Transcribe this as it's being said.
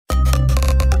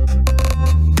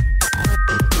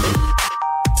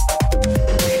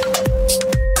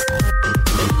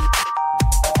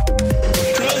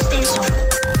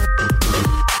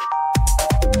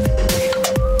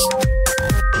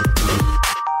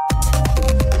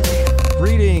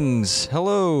Greetings!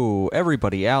 Hello,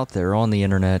 everybody out there on the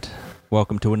internet.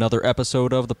 Welcome to another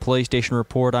episode of the PlayStation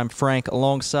Report. I'm Frank,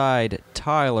 alongside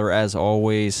Tyler, as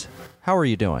always. How are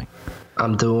you doing?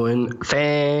 I'm doing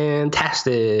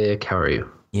fantastic. How are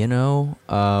you? You know,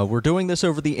 we're doing this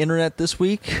over the internet this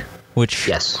week, which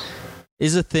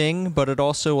is a thing, but it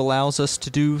also allows us to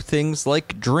do things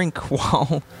like drink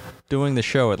while doing the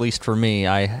show. At least for me,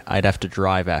 I'd have to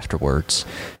drive afterwards.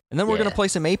 And then we're going to play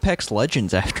some Apex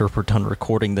Legends after we're done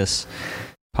recording this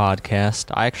podcast.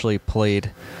 I actually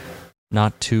played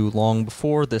not too long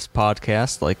before this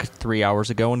podcast, like 3 hours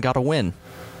ago, and got a win.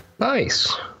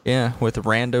 Nice. Yeah, with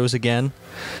randos again.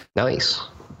 Nice.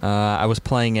 I was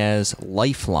playing as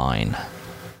Lifeline,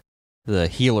 the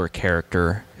healer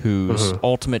character whose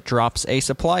ultimate drops a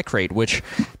supply crate, which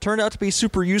turned out to be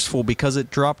super useful because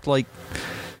it dropped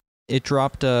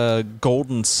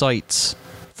golden sights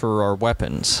for our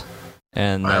weapons,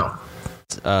 and that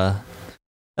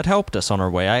helped us on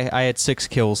our way. I had 6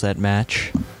 kills that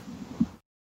match,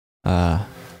 more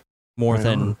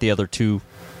than the other 2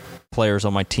 players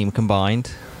on my team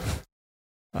combined,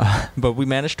 but we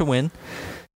managed to win.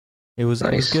 It was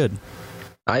good.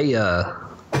 I've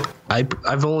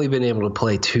only been able to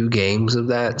play 2 games of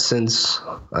that since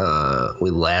we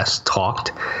last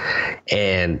talked,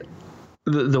 and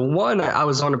the one, I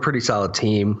was on a pretty solid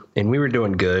team, and we were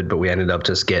doing good, but we ended up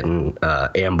just getting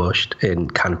ambushed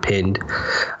and kind of pinned,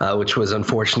 which was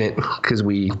unfortunate because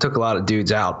we took a lot of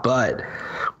dudes out. But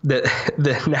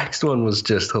the next one was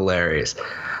just hilarious.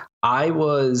 I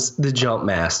was the jump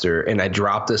master, and I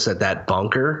dropped us at that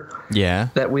bunker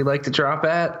that we like to drop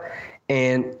at.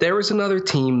 And there was another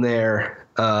team there,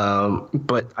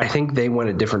 but I think they went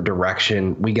a different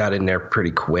direction. We got in there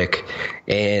pretty quick,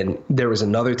 and there was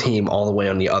another team all the way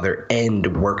on the other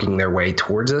end working their way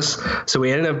towards us. So we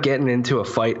ended up getting into a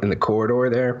fight in the corridor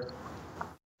there,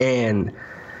 and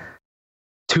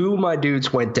 2 of my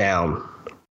dudes went down,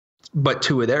 but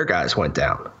 2 of their guys went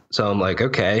down. So I'm like,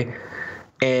 okay.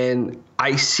 And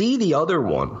I see the other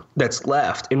one that's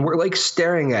left, and we're like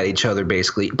staring at each other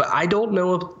basically, but I don't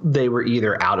know if they were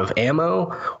either out of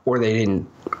ammo or they didn't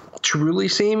truly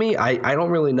see me. I don't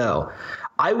really know.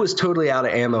 I was totally out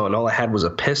of ammo, and all I had was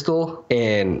a pistol,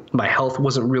 and my health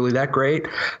wasn't really that great.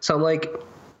 So I'm like,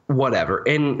 whatever.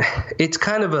 And it's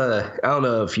kind of I don't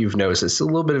know if you've noticed, it's a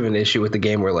little bit of an issue with the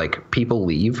game where like people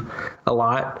leave a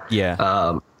lot.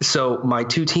 Yeah. So my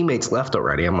 2 teammates left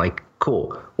already. I'm like,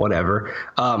 cool, whatever.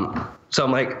 So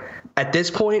I'm like, at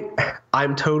this point,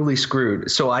 I'm totally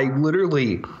screwed. So I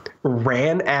literally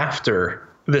ran after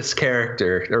this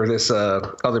character or this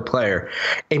other player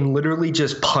and literally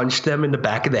just punched them in the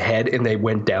back of the head, and they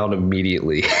went down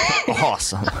immediately.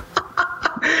 Awesome.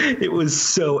 It was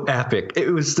so epic. It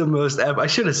was the most epic. I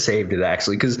should have saved it,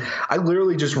 actually, because I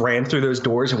literally just ran through those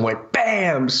doors and went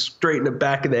bam, straight in the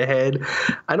back of the head.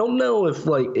 I don't know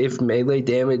if melee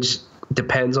damage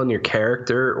depends on your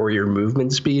character or your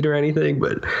movement speed or anything,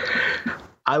 but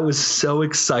I was so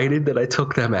excited that I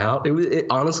took them out.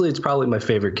 Honestly, it's probably my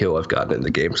favorite kill I've gotten in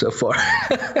the game so far,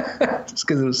 just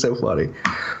because it was so funny.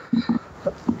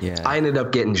 Yeah, I ended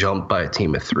up getting jumped by a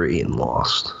team of 3 and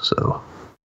lost. So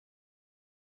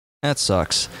that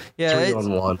sucks. Yeah,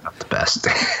 3-on-1, not the best.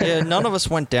 Yeah, none of us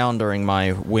went down during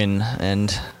my win,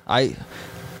 and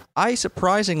I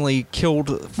surprisingly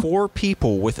killed 4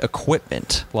 people with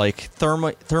equipment, like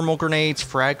thermal grenades,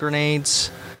 frag grenades.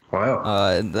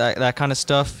 Wow. That kind of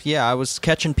stuff. Yeah, I was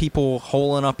catching people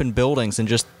holing up in buildings and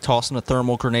just tossing a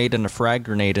thermal grenade and a frag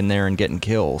grenade in there and getting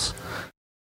kills.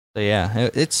 So yeah,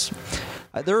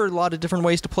 there are a lot of different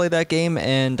ways to play that game,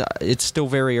 and it's still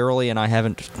very early, and I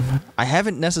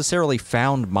haven't necessarily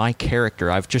found my character.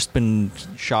 I've just been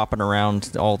shopping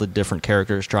around all the different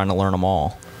characters, trying to learn them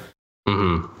all.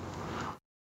 Mm-hmm.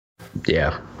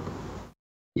 Yeah,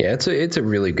 it's a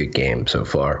really good game so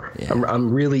far. Yeah.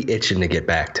 I'm really itching to get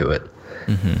back to it.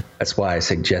 Mm-hmm. That's why I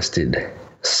suggested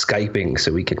Skyping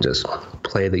so we can just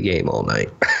play the game all night.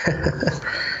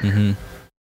 Mm-hmm.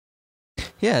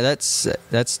 Yeah,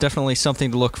 that's definitely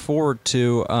something to look forward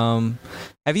to.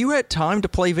 Have you had time to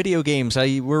play video games?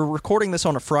 We're recording this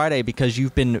on a Friday because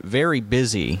you've been very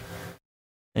busy,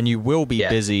 and you will be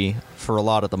busy for a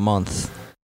lot of the month.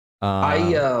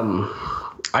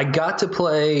 I got to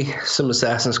play some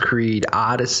Assassin's Creed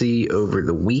Odyssey over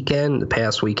the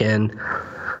past weekend.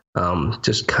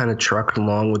 Just kind of trucking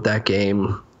along with that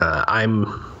game.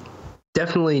 I'm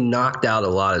definitely knocked out a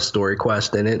lot of story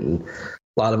quests in it, and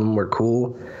a lot of them were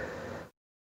cool.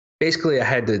 Basically, I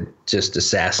had to just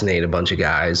assassinate a bunch of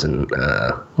guys and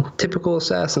typical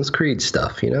Assassin's Creed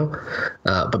stuff, you know?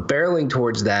 But barreling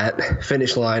towards that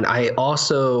finish line, I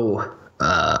also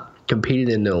competed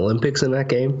in the Olympics in that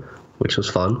game, which was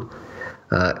fun.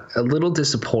 A little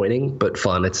disappointing, but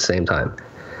fun at the same time.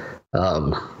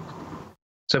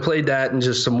 So I played that and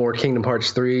just some more Kingdom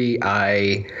Hearts 3.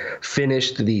 I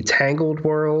finished the Tangled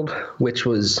world, which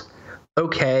was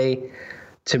okay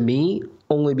to me,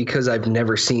 only because I've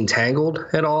never seen Tangled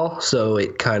at all. So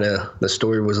it the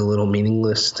story was a little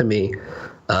meaningless to me.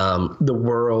 The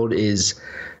world is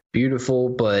beautiful,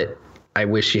 but I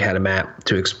wish you had a map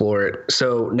to explore it.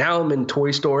 So now I'm in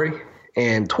Toy Story,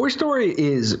 and Toy Story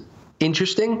is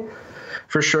interesting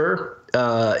for sure.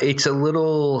 It's a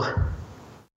little...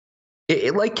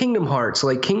 like Kingdom Hearts.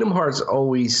 Like Kingdom Hearts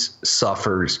always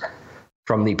suffers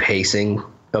from the pacing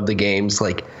of the games.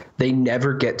 Like they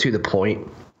never get to the point.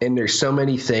 And there's so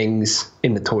many things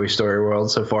in the Toy Story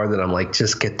world so far that I'm like,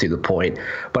 just get to the point.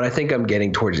 But I think I'm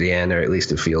getting towards the end, or at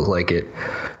least it feels like it.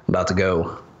 I'm about to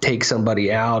go take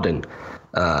somebody out, and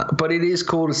but it is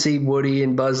cool to see Woody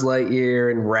and Buzz Lightyear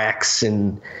and Rex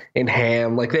and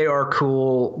Ham. Like they are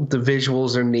cool. The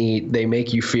visuals are neat. They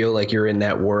make you feel like you're in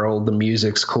that world. The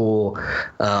music's cool.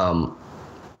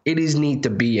 It is neat to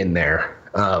be in there.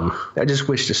 I just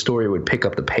wish the story would pick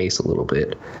up the pace a little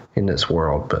bit in this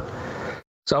world. But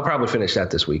so I'll probably finish that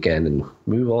this weekend and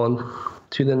move on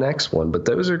to the next one. But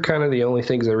those are kind of the only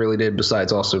things I really did,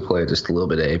 besides also play just a little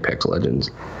bit of Apex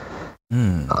Legends.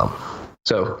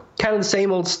 So kind of the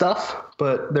same old stuff,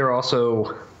 but there are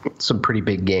also some pretty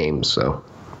big games. So,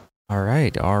 all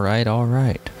right.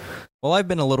 Well, I've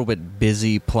been a little bit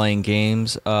busy playing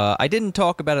games. I didn't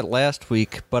talk about it last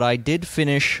week, but I did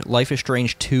finish Life is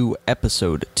Strange 2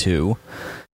 Episode 2,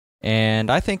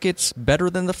 and I think it's better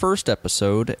than the first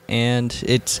episode. And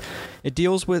it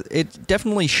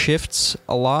definitely shifts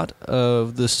a lot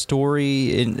of the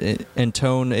story and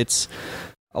tone. It's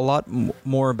a lot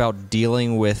more about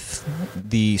dealing with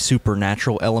the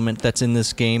supernatural element that's in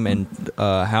this game, and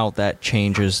how that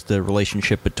changes the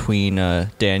relationship between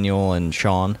Daniel and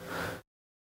Sean.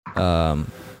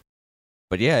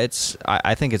 But yeah,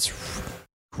 I think it's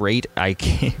great.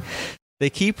 They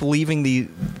keep leaving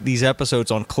these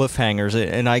episodes on cliffhangers,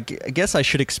 and I guess I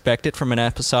should expect it from an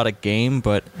episodic game,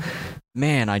 but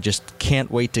man, I just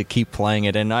can't wait to keep playing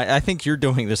it. And I think you're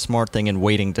doing the smart thing and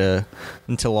waiting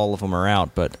until all of them are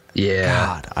out. But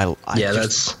yeah, God,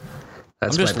 that's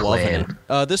I'm just my loving plan.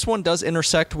 it. This one does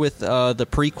intersect with the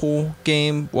prequel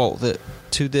game. Well,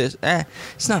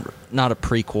 it's not a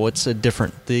prequel. It's a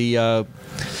different the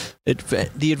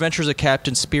Adventures of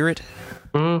Captain Spirit.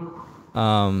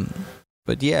 Mm-hmm.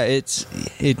 But yeah, it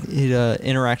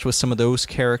interacts with some of those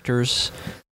characters,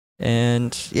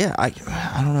 and yeah, I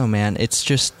don't know, man. It's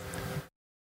just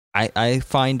I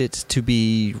find it to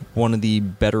be one of the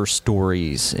better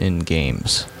stories in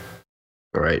games.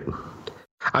 Right.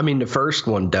 I mean, the first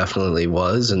one definitely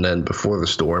was, and then Before the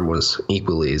Storm was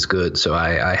equally as good. So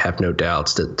I have no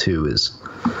doubts that 2 is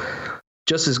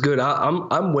just as good.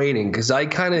 I'm waiting, because I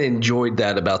kind of enjoyed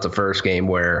that about the first game,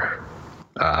 where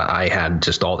I had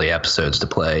just all the episodes to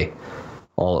play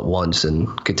all at once and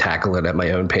could tackle it at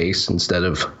my own pace instead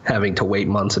of having to wait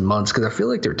months and months, because I feel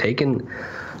like they're taking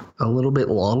a little bit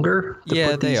longer to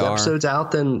put these episodes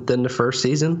out than the first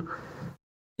season.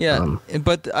 Yeah,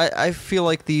 but I feel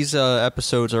like these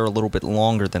episodes are a little bit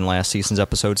longer than last season's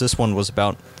episodes. This one was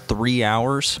about 3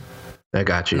 hours. I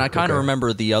got you. And I kind of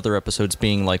remember the other episodes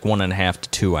being like 1.5 to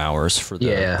 2 hours for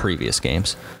the previous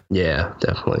games. Yeah,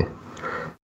 definitely.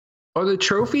 Are the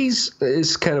trophies,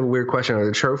 is kind of a weird question, are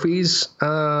the trophies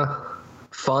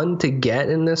fun to get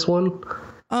in this one?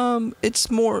 It's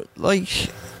more like...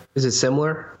 Is it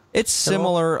similar? It's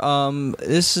similar.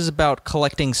 This is about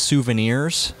collecting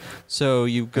souvenirs. So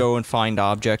you go and find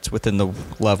objects within the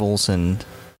levels, and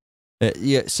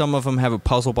some of them have a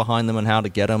puzzle behind them on how to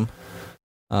get them.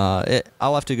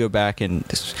 I'll have to go back and...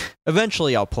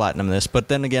 Eventually I'll platinum this, but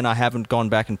then again, I haven't gone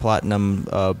back and platinum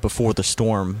Before the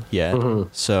Storm yet. Mm-hmm.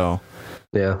 So...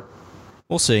 Yeah.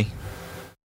 We'll see.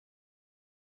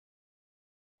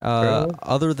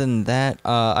 Other than that,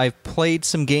 I've played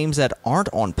some games that aren't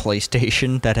on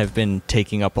PlayStation that have been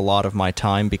taking up a lot of my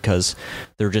time because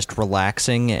they're just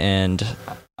relaxing, and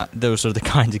those are the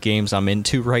kinds of games I'm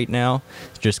into right now.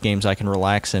 Just games I can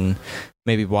relax and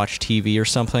maybe watch TV or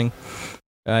something.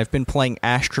 I've been playing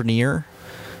Astroneer,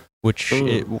 which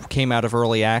it came out of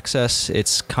early access.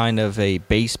 It's kind of a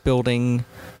base building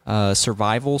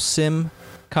survival sim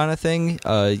kind of thing.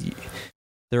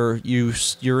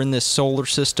 You're in this solar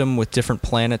system with different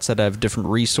planets that have different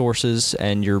resources,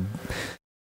 and you're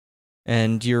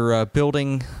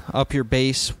building up your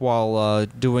base while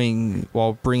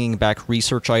bringing back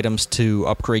research items to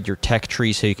upgrade your tech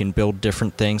tree so you can build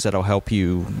different things that'll help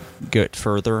you get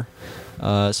further.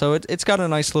 So it's got a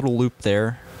nice little loop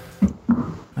there.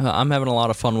 I'm having a lot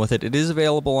of fun with it. It is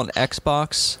available on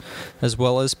Xbox as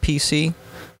well as PC,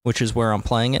 which is where I'm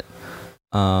playing it.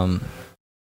 And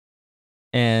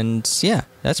yeah,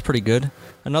 that's pretty good.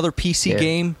 Another PC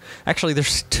game. Actually,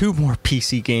 there's 2 more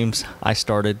PC games I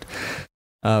started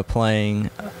playing.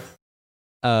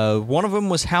 One of them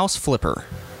was House Flipper,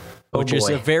 which is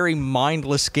a very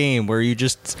mindless game where you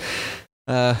just...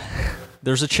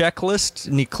 there's a checklist,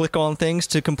 and you click on things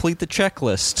to complete the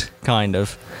checklist, kind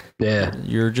of. Yeah.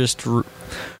 You're just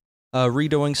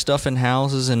redoing stuff in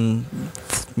houses, and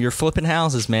you're flipping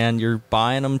houses, man. You're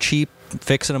buying them cheap,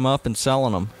 fixing them up, and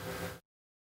selling them.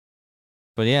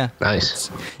 But yeah. Nice.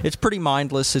 It's pretty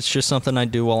mindless. It's just something I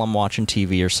do while I'm watching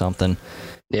TV or something.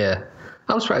 Yeah.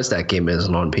 I'm surprised that game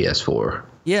isn't on PS4.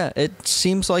 Yeah, it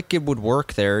seems like it would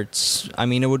work there. It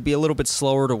would be a little bit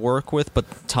slower to work with,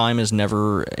 but time is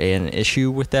never an issue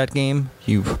with that game.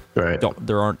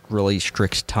 There aren't really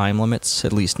strict time limits,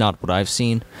 at least not what I've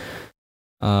seen.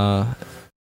 I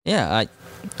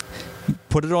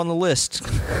put it on the list.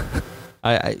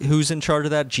 Who's in charge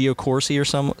of that? Gio Corsi or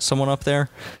someone up there?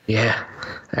 Yeah.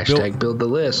 Hashtag build the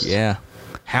list. Yeah.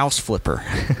 House Flipper.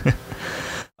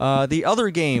 The other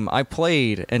game I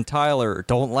played, and Tyler,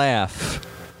 don't laugh.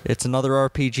 It's another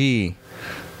RPG.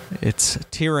 It's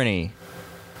Tyranny.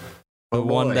 The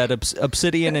one that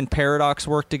Obsidian and Paradox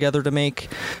worked together to make.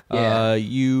 Yeah.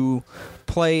 You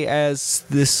play as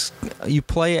this...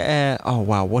 oh,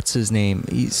 wow, what's his name?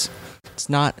 It's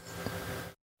not...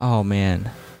 Oh,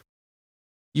 man.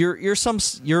 You're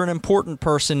an important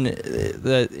person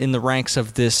in the ranks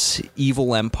of this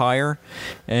evil empire,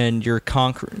 and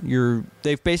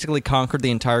they've basically conquered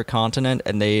the entire continent,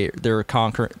 and they're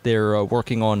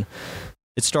working on.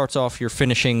 It starts off, you're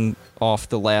finishing off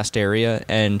the last area,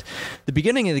 and the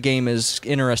beginning of the game is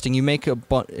interesting. You make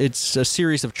it's a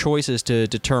series of choices to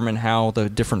determine how the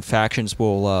different factions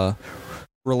will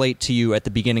relate to you at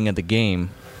the beginning of the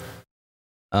game.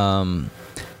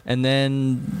 And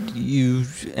then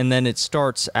it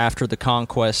starts after the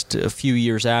conquest, a few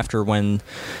years after, when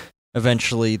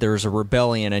eventually there's a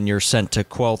rebellion and you're sent to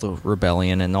quell the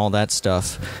rebellion and all that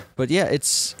stuff. But yeah,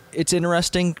 it's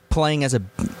interesting playing as a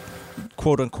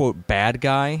quote-unquote bad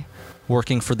guy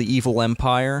working for the evil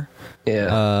empire.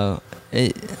 Yeah.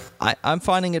 I'm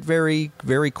finding it very,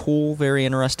 very cool, very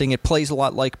interesting. It plays a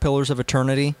lot like Pillars of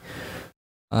Eternity.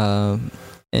 I'm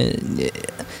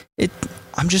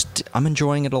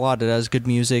enjoying it a lot. It has good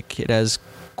music. It has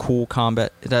cool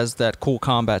combat. It has that cool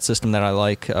combat system that I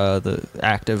like, the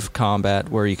active combat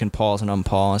where you can pause and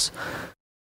unpause.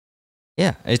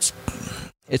 Yeah, it's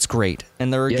great.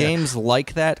 And there are games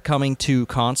like that coming to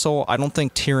console. I don't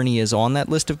think Tyranny is on that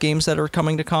list of games that are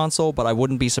coming to console, but I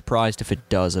wouldn't be surprised if it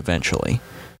does eventually.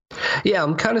 Yeah,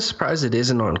 I'm kind of surprised it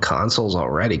isn't on consoles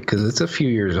already, because it's a few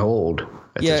years old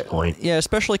at this point. Yeah,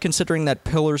 especially considering that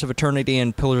Pillars of Eternity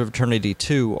and Pillars of Eternity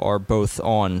 2 are both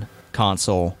on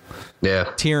console.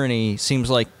 Yeah. Tyranny seems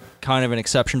like kind of an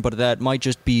exception, but that might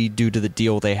just be due to the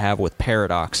deal they have with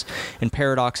Paradox. And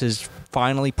Paradox is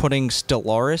finally putting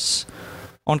Stellaris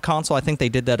on console. I think they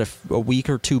did that a week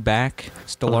or 2 back.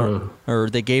 Or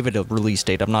they gave it a release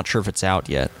date. I'm not sure if it's out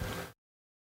yet.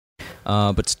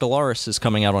 But Stellaris is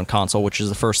coming out on console, which is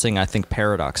the first thing I think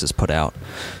Paradox has put out.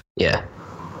 Yeah.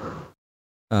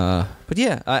 But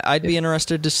yeah, I'd be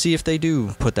interested to see if they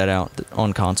do put that out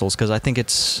on consoles, because I think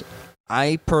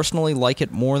I personally like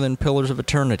it more than Pillars of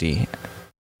Eternity.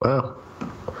 Wow.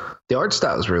 The art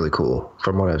style is really cool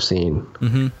from what I've seen.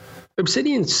 Mm-hmm.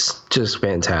 Obsidian's just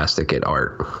fantastic at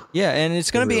art. Yeah, and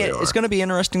it's gonna be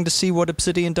interesting to see what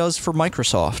Obsidian does for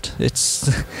Microsoft.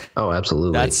 Oh,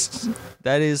 absolutely.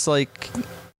 That is like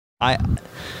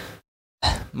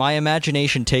my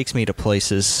imagination takes me to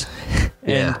places.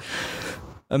 And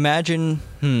imagine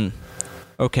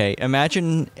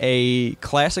a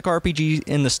classic RPG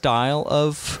in the style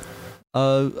of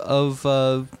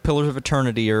Pillars of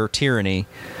Eternity or Tyranny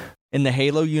in the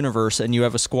Halo universe, and you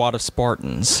have a squad of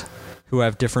Spartans who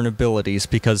have different abilities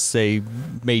because they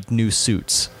made new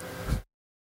suits.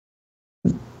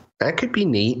 That could be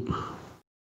neat.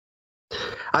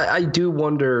 I do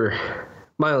wonder,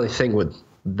 my only thing with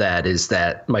that is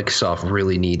that Microsoft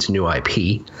really needs new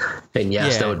IP. And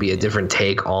yes, that would be a different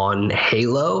take on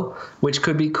Halo, which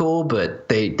could be cool, but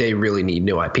they really need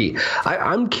new IP.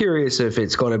 I'm curious if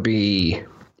it's going to be...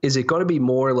 Is it going to be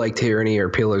more like Tyranny or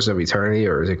Pillars of Eternity,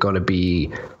 or is it going to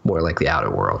be more like the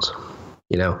Outer Worlds?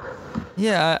 You know?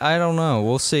 Yeah, I don't know.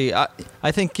 We'll see.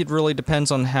 I think it really depends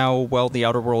on how well the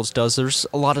Outer Worlds does. There's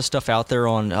a lot of stuff out there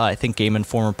on... I think Game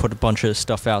Informer put a bunch of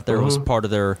stuff out there. Mm-hmm. It was part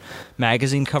of their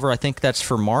magazine cover. I think that's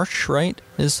for March, right?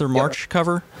 Is their March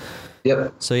cover?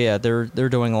 Yep. So yeah, they're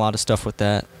doing a lot of stuff with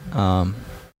that.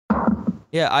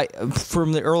 Yeah,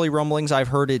 from the early rumblings, I've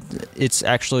heard it's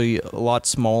actually a lot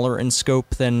smaller in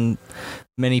scope than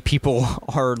many people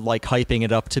are like hyping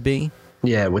it up to be.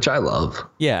 Yeah, which I love.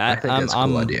 Yeah, I think that's a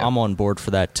cool idea. I'm on board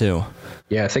for that too.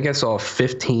 Yeah, I think I saw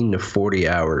 15 to 40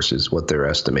 hours is what they're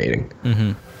estimating.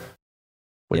 Mm-hmm.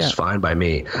 Which is fine by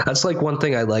me. That's like one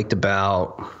thing I liked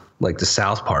about like the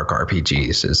South Park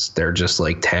RPGs is they're just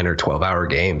like 10 or 12 hour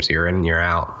games. You're in and you're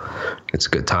out. It's a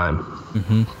good time.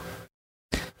 Mm-hmm.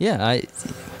 Yeah,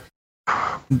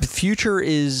 the future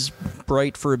is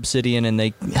bright for Obsidian, and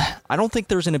I don't think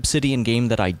there's an Obsidian game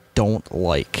that I don't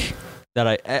like.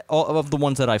 All of the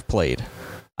ones that I've played,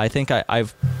 I think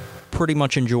I've pretty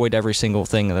much enjoyed every single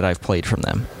thing that I've played from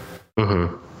them.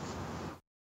 Mm-hmm.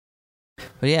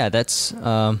 But yeah, that's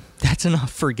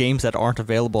enough for games that aren't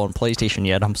available on PlayStation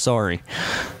yet. I'm sorry.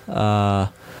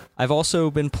 I've also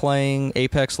been playing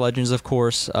Apex Legends, of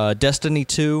course. Destiny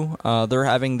 2, they're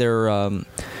having their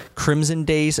Crimson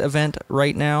Days event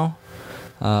right now,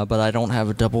 but I don't have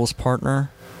a doubles partner.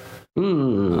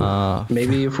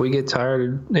 Maybe if we get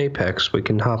tired of Apex, we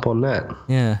can hop on that.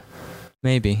 Yeah,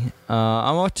 maybe.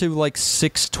 I'm up to like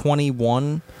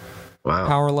 621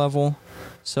 power level,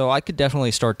 so I could definitely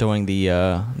start doing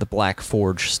the Black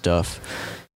Forge stuff.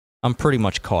 I'm pretty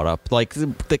much caught up. Like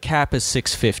the cap is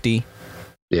 650.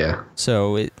 Yeah.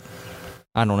 So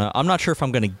I don't know. I'm not sure if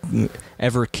I'm going to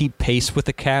ever keep pace with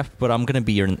the cap, but I'm going to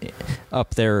be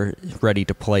up there ready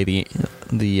to play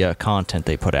the content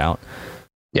they put out.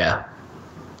 Yeah.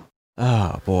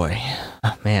 Oh, boy.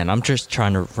 Man, I'm just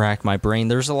trying to rack my brain.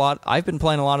 There's a lot. I've been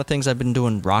playing a lot of things. I've been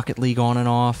doing Rocket League on and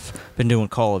off. Been doing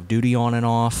Call of Duty on and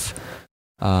off.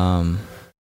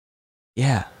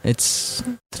 Yeah, it's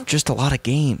just a lot of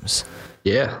games.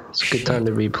 Yeah, it's a good time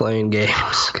to be playing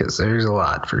games because there's a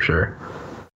lot for sure.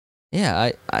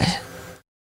 Yeah,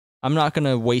 I'm not going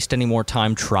to waste any more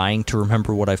time trying to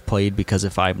remember what I've played, because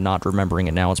if I'm not remembering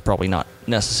it now, it's probably not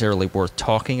necessarily worth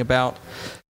talking about.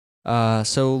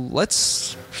 So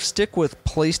let's stick with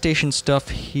PlayStation stuff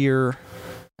here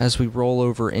as we roll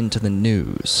over into the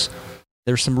news.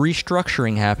 There's some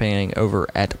restructuring happening over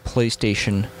at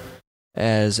PlayStation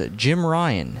as Jim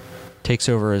Ryan takes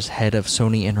over as head of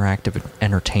Sony Interactive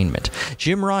Entertainment.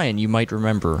 Jim Ryan, you might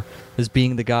remember, as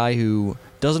being the guy who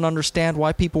doesn't understand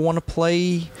why people want to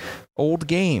play old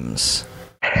games.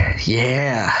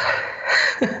 Yeah.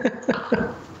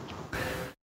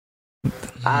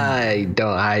 I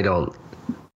don't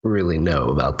really know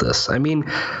about this. I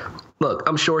mean, look,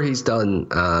 I'm sure he's done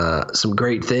some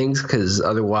great things, because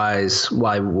otherwise,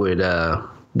 why would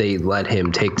they let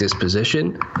him take this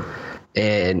position?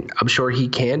 And I'm sure he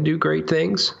can do great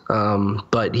things,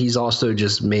 but he's also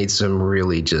just made some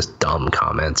really just dumb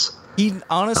comments. He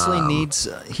honestly needs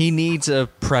a he needs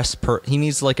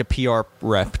like a PR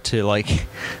rep to like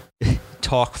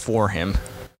talk for him.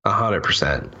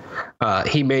 100%.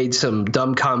 He made some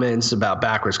dumb comments about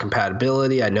backwards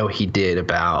compatibility. I know he did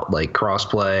about like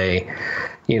crossplay.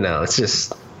 You know, it's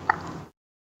just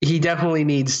he definitely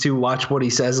needs to watch what he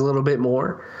says a little bit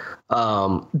more.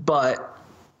 So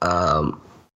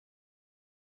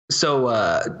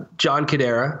John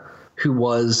Cadera, who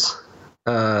was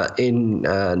in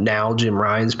now Jim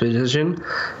Ryan's position,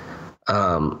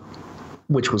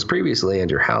 which was previously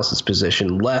Andrew House's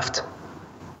position, left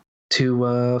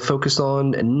to focus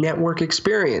on network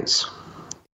experience.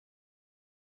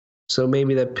 So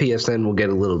maybe that PSN will get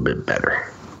a little bit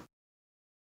better.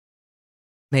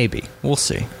 Maybe. We'll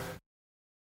see.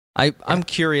 I'm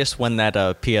curious when that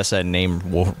PSN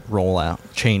name will roll out,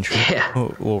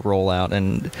 will roll out,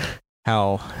 and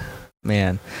how,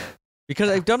 man. Because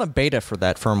they've done a beta for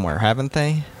that firmware, haven't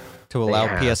they? To allow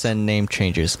PSN name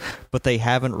changes, but they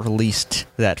haven't released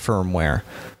that firmware,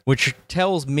 which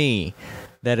tells me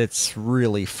that it's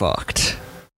really fucked.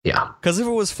 Yeah. Because if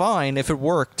it was fine, if it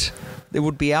worked, it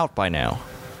would be out by now.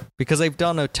 Because they've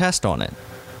done a test on it.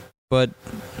 But,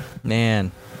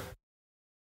 man,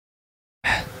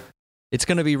 it's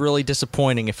going to be really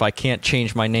disappointing if I can't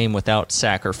change my name without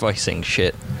sacrificing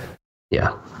shit.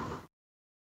 Yeah.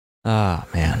 Ah,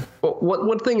 man. Well,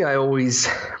 one thing I always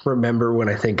remember when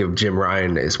I think of Jim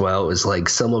Ryan as well is like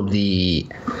some of the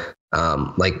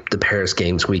like the Paris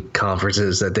Games Week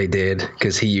conferences that they did,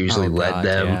 because he usually led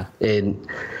them. Yeah. And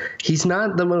he's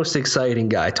not the most exciting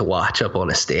guy to watch up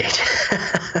on a stage.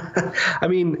 I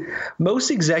mean, most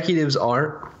executives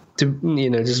aren't, to, you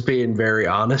know, just being very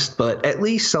honest, but at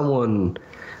least someone,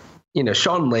 you know,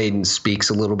 Sean Layden speaks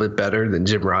a little bit better than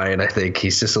Jim Ryan. I think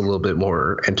he's just a little bit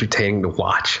more entertaining to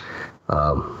watch.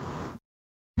 So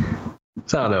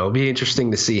I don't know. It'll be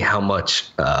interesting to see how much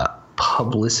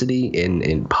publicity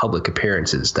in public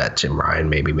appearances that Jim Ryan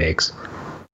maybe makes.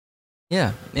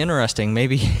 Yeah, interesting.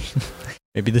 Maybe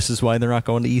this is why they're not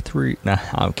going to E3. Nah,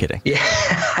 I'm kidding.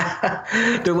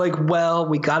 Yeah. They're like, well,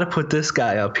 we got to put this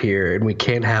guy up here and we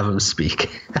can't have him speak.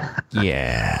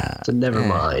 Yeah. So never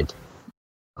mind.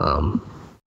 Oh,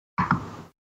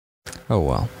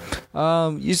 well.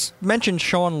 You mentioned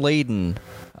Sean Layden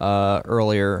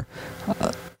earlier.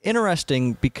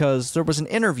 Interesting, because there was an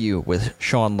interview with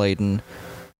Sean Layden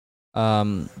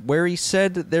where he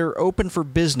said they're open for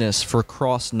business for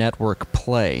cross-network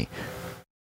play.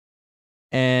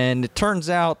 And it turns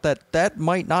out that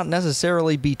might not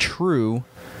necessarily be true,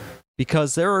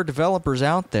 because there are developers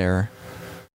out there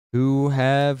who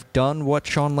have done what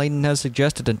Sean Layden has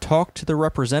suggested and talked to the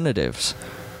representatives.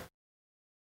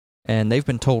 And they've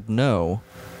been told no.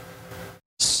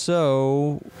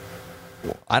 So,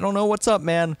 I don't know what's up,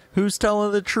 man. Who's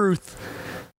telling the truth?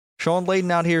 Sean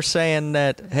Layden out here saying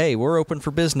that, hey, we're open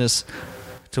for business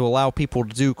to allow people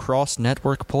to do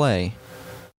cross-network play.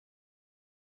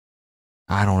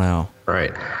 I don't know.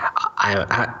 Right.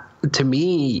 To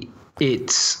me,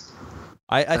 it's...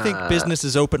 I think business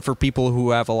is open for people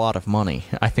who have a lot of money.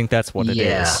 I think that's what it is.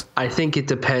 Yeah, I think it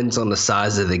depends on the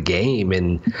size of the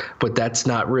game, but that's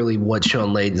not really what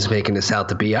Sean Layden's making this out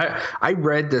to be. I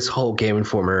read this whole Game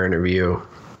Informer interview,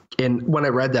 and when I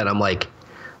read that, I'm like,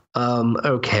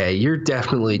 okay, you're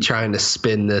definitely trying to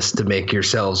spin this to make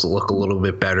yourselves look a little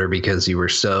bit better because you were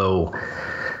so...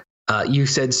 you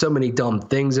said so many dumb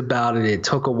things about it. It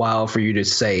took a while for you to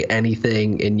say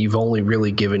anything, and you've only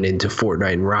really given into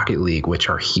Fortnite and Rocket League, which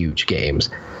are huge games,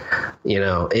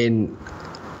 and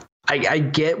I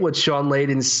get what Sean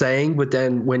Layden's saying, but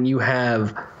then when you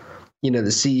have, the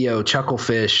CEO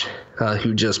Chucklefish,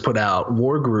 who just put out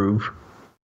Wargroove,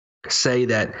 say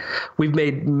that we've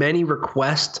made many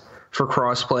requests for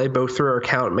crossplay, both through our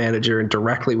account manager and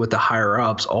directly with the higher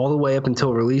ups, all the way up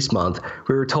until release month.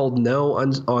 We were told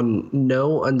on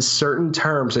no uncertain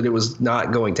terms that it was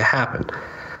not going to happen.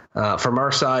 From our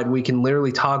side, we can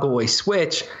literally toggle a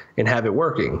switch and have it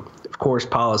working. Of course,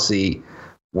 policy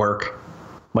work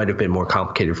might have been more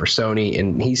complicated for Sony,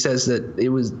 and he says that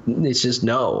it's just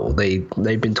no.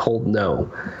 They've been told no,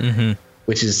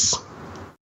 which is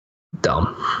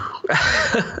dumb.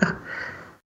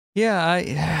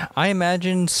 Yeah, I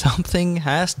imagine something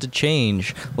has to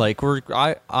change. Like, we're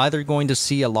either going to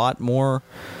see a lot more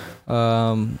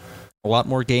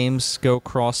games go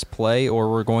cross-play, or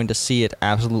we're going to see it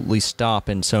absolutely stop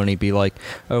and Sony be like,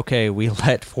 okay, we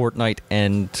let Fortnite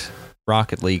and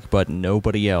Rocket League, but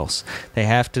nobody else. They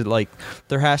have to,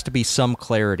 there has to be some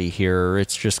clarity here, or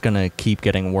it's just going to keep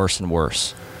getting worse and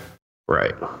worse.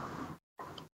 Right.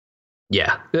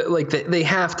 Yeah, they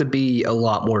have to be a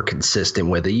lot more consistent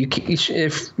with it.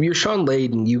 If you're Sean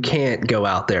Layden, you can't go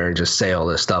out there and just say all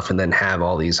this stuff and then have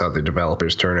all these other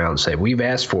developers turn around and say, we've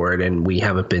asked for it and we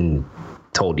haven't been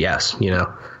told yes.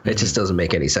 It just doesn't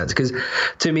make any sense, because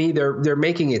to me they're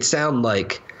making it sound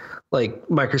like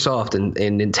Microsoft and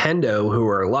Nintendo, who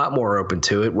are a lot more open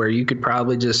to it, where you could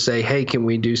probably just say, hey, can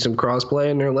we do some crossplay?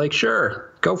 And they're like,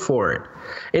 sure, go for it.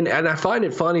 And I find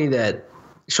it funny that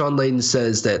Sean Layden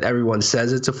says that everyone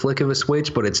says it's a flick of a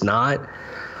switch, but it's not.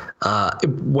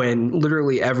 When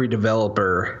literally every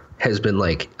developer has been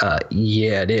like,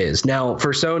 yeah, it is. Now,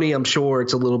 for Sony, I'm sure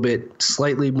it's a little bit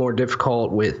slightly more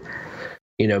difficult with,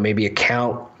 maybe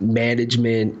account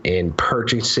management and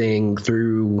purchasing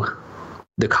through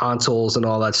the consoles and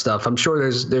all that stuff. I'm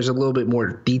sure there's a little bit more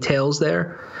details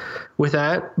there with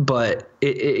that, but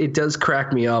it does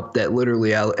crack me up that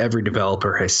literally every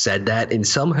developer has said that, and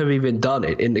some have even done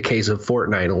it in the case of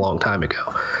Fortnite a long time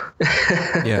ago.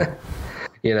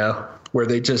 Yeah. Where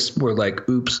they just were like,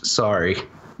 oops, sorry,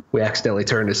 we accidentally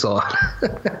turned this on.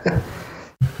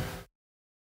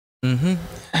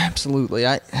 Absolutely.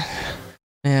 I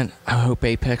hope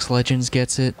Apex Legends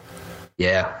gets it.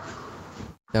 Yeah.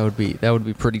 That would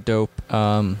be pretty dope.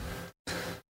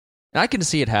 I can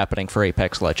see it happening for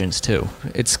Apex Legends too.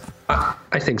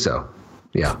 I think so.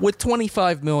 Yeah. With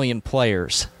 25 million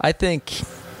players, I think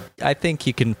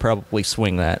you can probably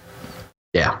swing that.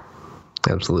 Yeah.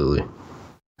 Absolutely.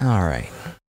 All right.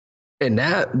 And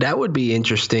that would be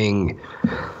interesting,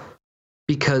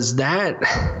 because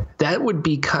that would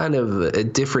be kind of a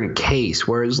different case,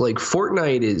 whereas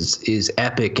Fortnite is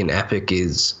Epic, and Epic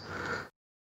is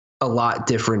a lot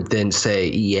different than, say,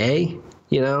 EA.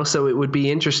 So it would be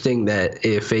interesting that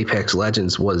if Apex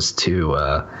Legends was to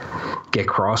get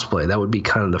crossplay, that would be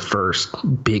kind of the first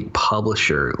big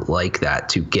publisher like that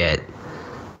to get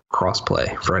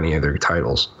crossplay for any of their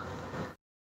titles.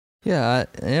 Yeah,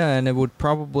 and it would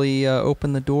probably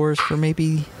open the doors for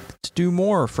maybe to do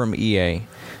more from EA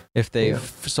if they've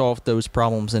solved those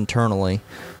problems internally.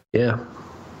 Yeah.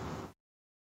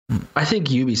 I think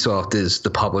Ubisoft is the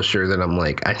publisher that I'm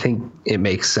like, I think it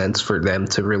makes sense for them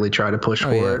to really try to push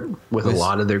for it with a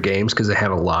lot of their games because they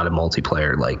have a lot of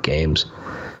multiplayer like games.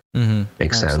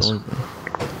 Makes sense.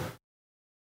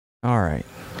 All right.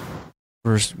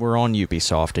 We're on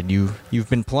Ubisoft, and you've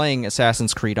been playing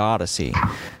Assassin's Creed Odyssey.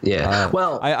 Yeah.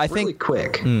 I think really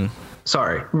quick.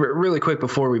 Sorry, really quick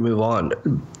before we move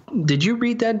on. Did you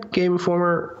read that Game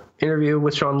Informer interview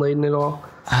with Sean Layden at all?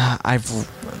 I've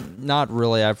not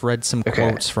really. I've read some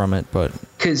quotes from it, but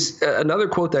because another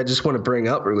quote that I just want to bring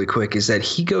up really quick is that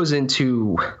he goes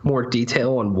into more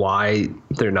detail on why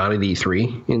they're not at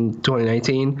E3 in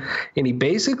 2019, and he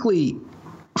basically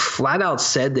flat out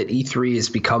said that E3 is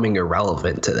becoming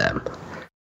irrelevant to them,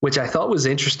 which I thought was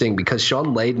interesting because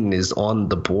Sean Layden is on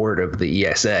the board of the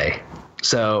ESA.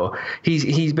 So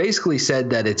he's basically said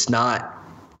that it's not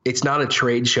a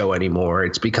trade show anymore.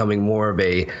 It's becoming more of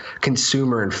a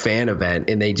consumer and fan event,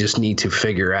 and they just need to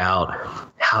figure out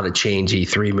how to change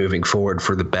E3 moving forward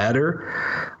for the better.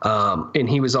 And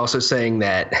he was also saying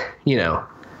that,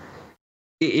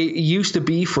 it used to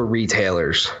be for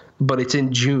retailers, but it's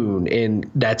in June, and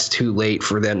that's too late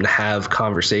for them to have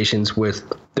conversations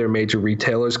with their major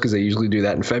retailers because they usually do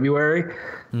that in February.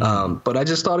 But I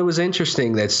just thought it was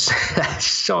interesting that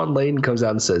Sean Layden comes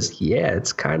out and says, yeah,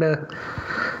 it's kind of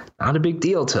not a big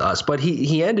deal to us. But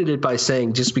he ended it by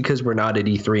saying just because we're not at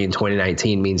E3 in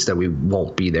 2019 means that we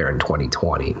won't be there in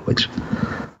 2020, which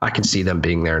I can see them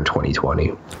being there in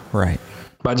 2020. Right.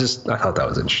 But I thought that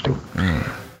was interesting.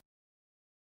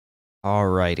 All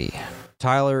righty.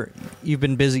 Tyler, you've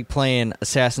been busy playing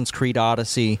Assassin's Creed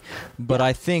Odyssey, but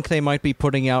I think they might be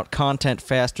putting out content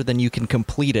faster than you can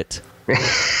complete it.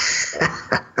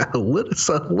 a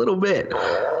little bit.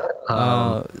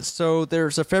 So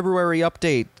there's a February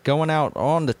update going out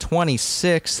on the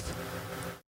 26th.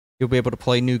 You'll be able to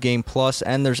play New Game Plus,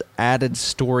 and there's added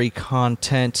story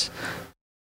content.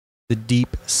 The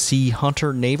Deep Sea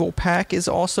Hunter Naval Pack is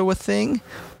also a thing.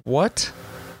 What?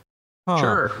 Huh.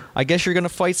 Sure. I guess you're going to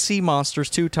fight sea monsters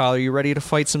too, Tyler. You ready to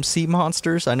fight some sea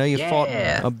monsters? I know you fought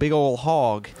a big old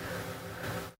hog.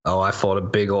 Oh, I fought a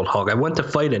big old hog. I went to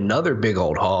fight another big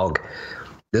old hog.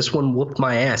 This one whooped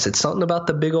my ass. It's something about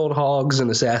the big old hogs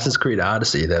in Assassin's Creed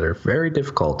Odyssey that are very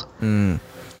difficult. This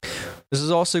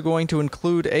is also going to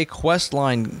include a quest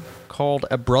line called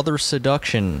A Brother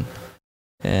Seduction.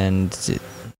 And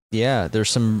there's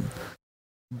some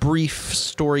brief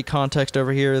story context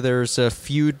over here. There's a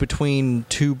feud between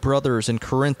two brothers in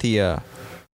Corinthia.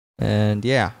 And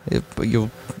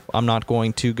I'm not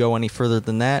going to go any further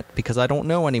than that because I don't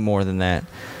know any more than that.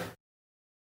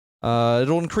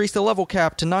 It'll increase the level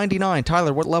cap to 99.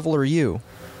 Tyler, what level are you?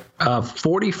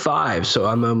 45, so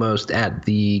I'm almost at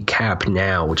the cap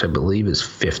now, which I believe is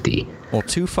 50. Well,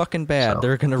 too fucking bad. So,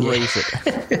 they're going to raise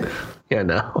it. Yeah,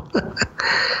 no.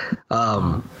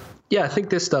 I think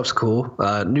this stuff's cool.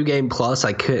 New Game Plus,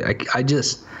 I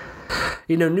just...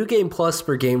 New Game Plus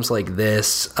for games like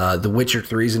this, The Witcher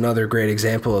 3 is another great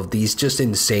example of these just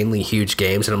insanely huge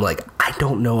games, and I'm like, I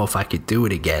don't know if I could do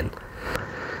it again.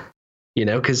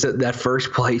 Because that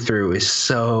first playthrough is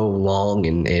so long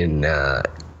and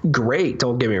great,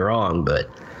 don't get me wrong, but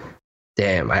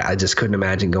damn, I just couldn't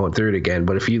imagine going through it again.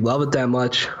 But if you love it that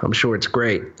much, I'm sure it's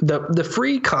great. The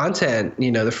free content,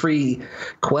 the free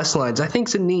quest lines, I think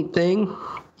is a neat thing.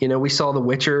 We saw The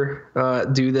Witcher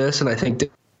do this, and I think they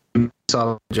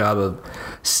saw a job of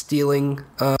stealing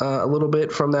a little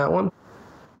bit from that one.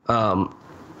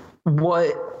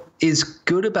 What is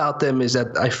good about them is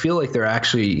that I feel like they're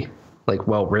actually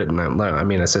well written. I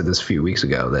mean, I said this a few weeks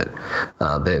ago that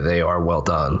they are well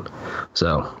done.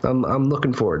 So I'm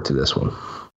looking forward to this one.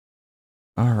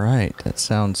 All right, that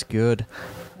sounds good.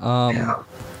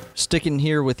 Sticking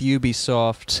here with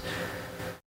Ubisoft.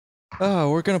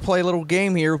 We're going to play a little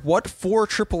game here. What 4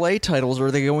 AAA titles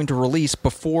are they going to release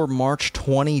before March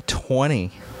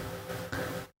 2020?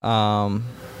 Oh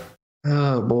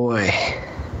boy.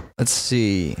 Let's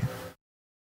see.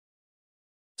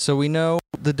 So we know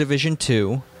The Division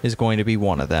 2 is going to be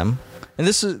one of them. And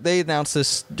they announced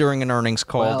this during an earnings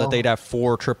call that they'd have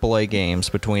 4 AAA games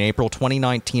between April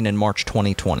 2019 and March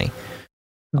 2020.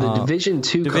 The Division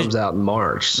 2 comes out in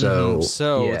March, so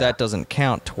that doesn't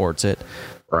count towards it.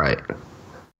 Right.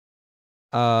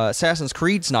 Assassin's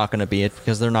Creed's not going to be it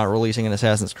because they're not releasing an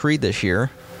Assassin's Creed this year.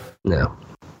 No.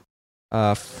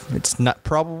 It's not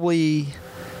probably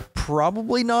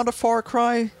not a Far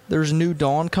Cry. There's New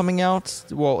Dawn coming out.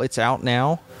 Well, it's out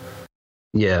now.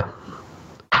 Yeah.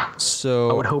 So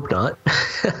I would hope not.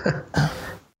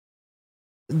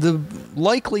 the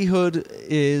likelihood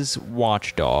is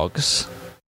Watch Dogs.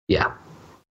 Yeah.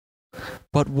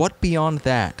 But what beyond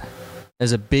that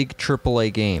as a big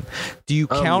AAA game? Do you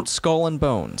count Skull and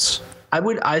Bones?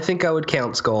 I think I would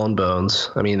count Skull and Bones.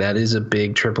 I mean, that is a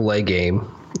big AAA game.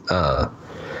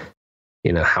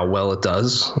 How well it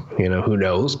does, who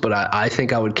knows? But I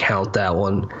think I would count that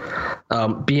one.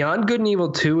 Beyond Good and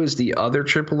Evil 2 is the other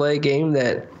AAA game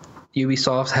that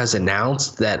Ubisoft has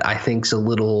announced that I think's a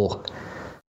little...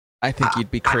 I think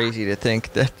you'd be crazy to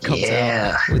think that comes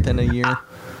out within a year.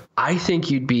 I think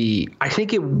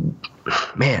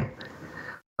man,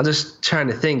 I'm just trying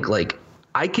to think, like,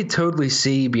 I could totally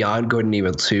see Beyond Good and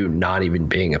Evil 2 not even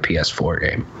being a PS4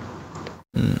 game.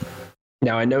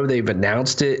 Now, I know they've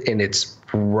announced it and it's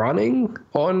running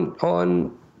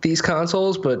on these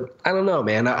consoles, but I don't know,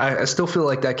 man. I still feel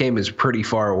like that game is pretty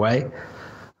far away.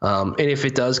 And if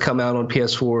it does come out on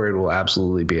PS4, it will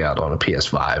absolutely be out on a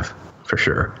PS5 for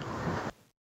sure.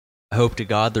 I hope to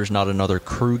God there's not another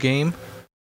Crew game,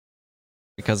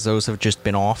 because those have just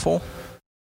been awful.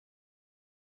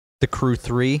 The Crew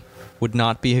 3 would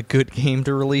not be a good game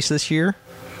to release this year.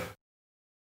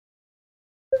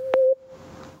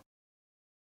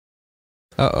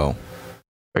 Uh-oh.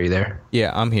 Are you there?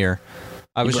 Yeah, I'm here.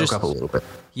 You broke up a little bit.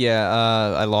 Yeah,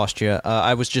 I lost you.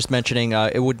 I was just mentioning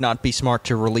it would not be smart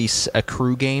to release a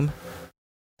Crew game.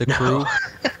 The Crew.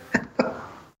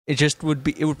 It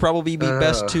would probably be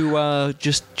best to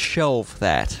just shelve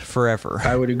that forever.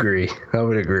 I would agree.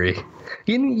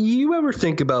 You ever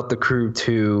think about the Crew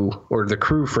 2 or the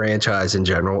Crew franchise in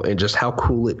general and just how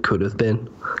cool it could have been?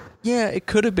 Yeah, it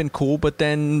could have been cool, but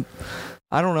then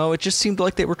I don't know, it just seemed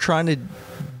like they were trying to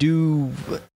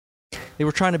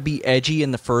be edgy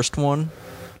in the first one.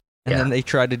 And then they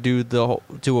tried to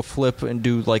do a flip and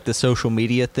do like the social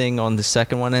media thing on the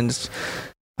second one, and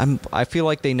I feel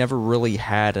like they never really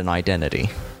had an identity.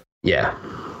 Yeah.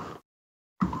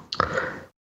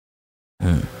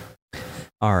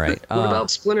 All right. What about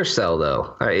Splinter Cell,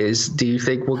 though? Do you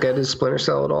think we'll get a Splinter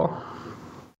Cell at all?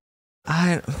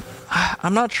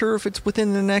 I'm not sure if it's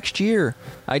within the next year.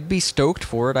 I'd be stoked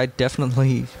for it. I'd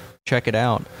definitely check it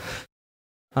out.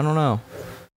 I don't know.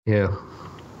 Yeah.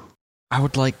 I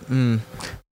would like...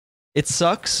 It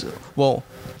sucks. Well,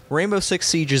 Rainbow Six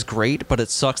Siege is great, but it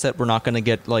sucks that we're not going to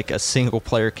get like a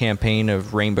single-player campaign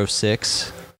of Rainbow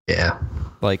Six. Yeah.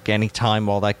 Like any time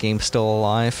while that game's still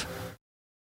alive.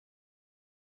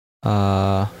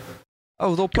 They'll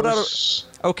put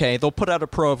out a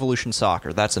Pro Evolution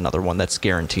Soccer. That's another one that's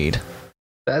guaranteed.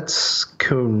 That's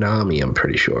Konami, I'm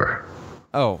pretty sure.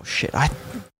 Oh shit!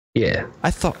 Yeah.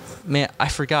 I thought, man, I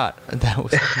forgot that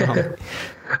was Konami.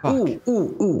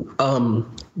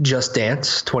 Just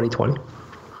Dance 2020.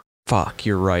 Fuck,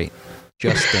 you're right.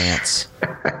 Just Dance.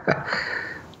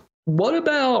 What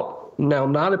about, now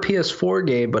not a PS4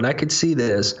 game, but I could see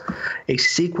this, a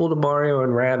sequel to Mario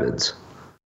and Rabbids?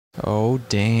 Oh,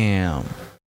 damn.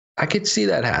 I could see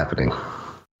that happening.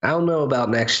 I don't know about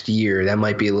next year. That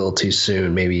might be a little too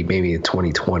soon. Maybe in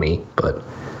 2020, but...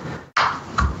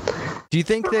 Do you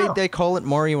think they call it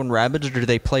Mario and Rabbids, or do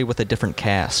they play with a different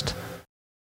cast?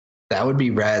 That would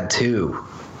be rad, too.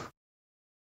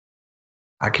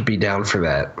 I could be down for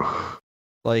that.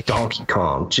 Like Donkey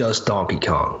Kong. Just Donkey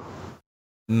Kong.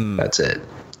 That's it.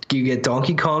 You get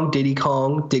Donkey Kong, Diddy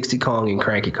Kong, Dixie Kong, and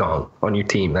Cranky Kong on your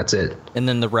team. That's it. And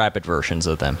then the Rabbid versions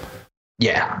of them.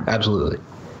 Yeah, absolutely.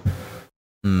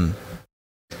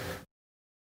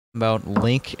 About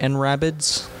Link and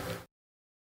Rabbids?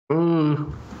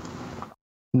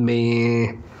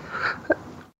 Me.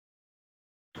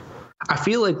 I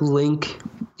feel like Link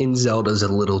in Zelda's a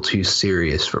little too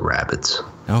serious for Rabbids.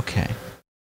 Okay.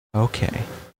 I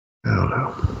don't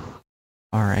know.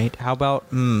 All right. How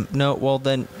about... no, well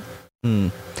then...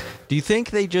 Do you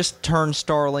think they just turn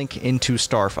Starlink into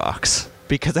Star Fox?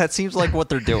 Because that seems like what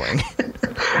they're doing.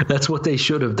 That's what they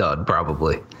should have done,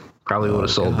 probably. Probably would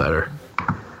have sold better.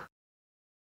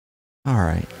 All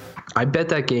right. I bet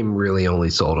that game really only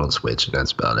sold on Switch, and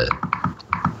that's about it.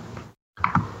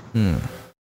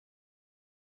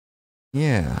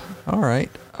 Yeah. All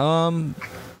right.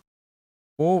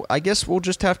 Well, I guess we'll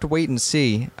just have to wait and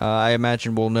see. I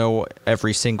imagine we'll know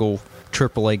every single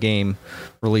AAA game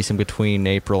releasing between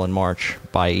April and March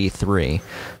by E3.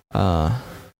 But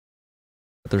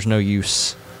there's no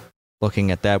use looking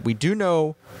at that. We do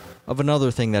know of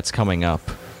another thing that's coming up.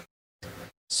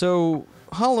 So,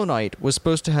 Hollow Knight was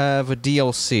supposed to have a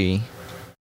DLC,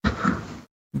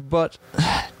 but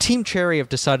Team Cherry have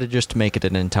decided just to make it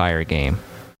an entire game.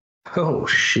 Oh,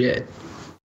 shit.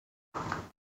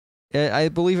 I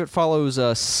believe it follows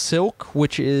Silk,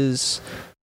 which is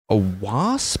a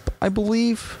wasp, I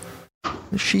believe.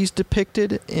 she's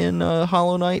depicted in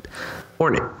Hollow Knight?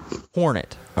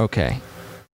 Hornet. Okay.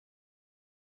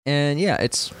 And yeah,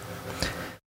 it's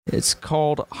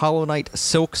called Hollow Knight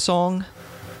Silksong.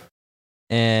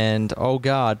 And oh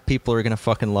god, people are gonna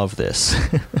fucking love this.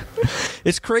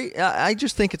 It's crazy. I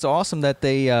just think it's awesome that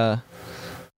they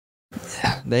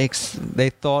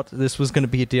thought this was gonna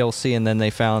be a DLC, and then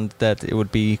they found that it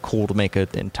would be cool to make an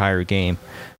entire game.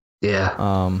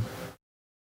 Yeah.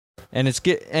 And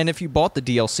if you bought the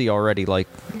DLC already, like,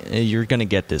 you're gonna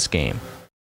get this game.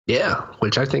 Yeah,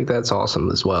 which I think that's awesome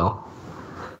as well.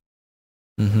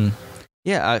 Mm-hmm.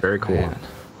 Yeah. Very cool. Man.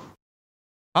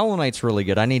 Hollow Knight's really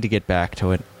good. I need to get back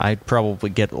to it. I'd probably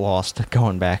get lost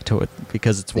going back to it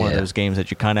because it's one of those games that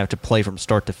you kind of have to play from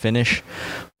start to finish,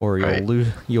 or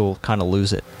you'll kind of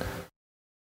lose it.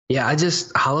 Yeah,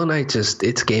 Hollow Knight its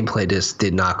gameplay just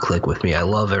did not click with me. I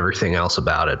love everything else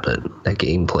about it, but that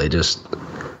gameplay just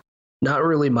not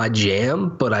really my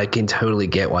jam, but I can totally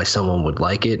get why someone would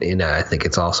like it, and I think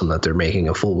it's awesome that they're making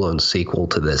a full-blown sequel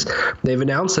to this. They've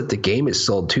announced that the game has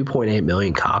sold 2.8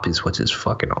 million copies, which is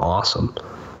fucking awesome.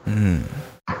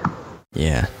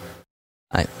 Yeah.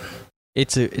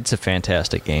 It's a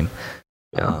fantastic game.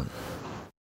 Yeah.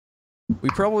 We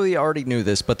probably already knew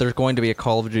this, but there's going to be a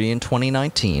Call of Duty in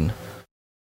 2019.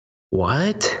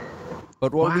 What?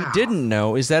 But what we didn't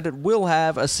know is that it will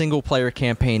have a single-player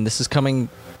campaign. This is coming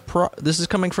from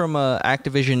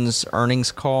Activision's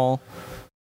earnings call,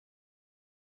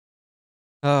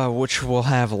 which we'll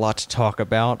have a lot to talk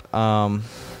about,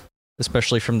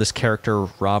 especially from this character,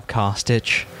 Rob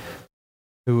Kostich,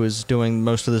 who is doing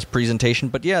most of this presentation.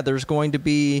 But yeah, there's going to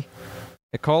be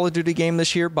a Call of Duty game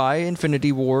this year by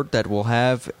Infinity Ward that will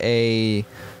have a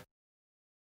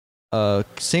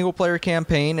single-player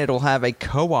campaign. It'll have a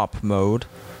co-op mode,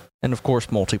 and of course,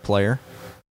 multiplayer.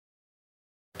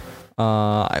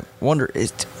 I wonder,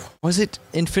 was it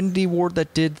Infinity Ward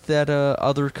that did that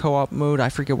other co-op mode? I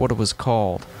forget what it was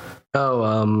called.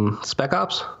 Oh, Spec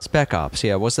Ops? Spec Ops,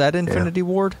 yeah. Was that Infinity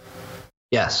Ward?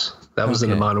 Yes, that was in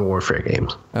the Modern Warfare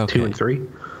games. 2 and 3.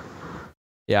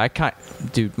 Yeah,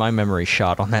 dude, my memory's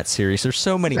shot on that series. There's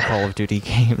so many Call of Duty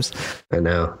games. I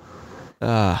know.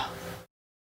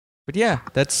 But yeah,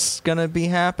 that's gonna be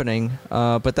happening.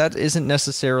 But that isn't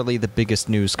necessarily the biggest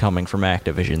news coming from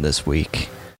Activision this week.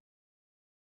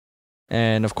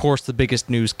 And of course, the biggest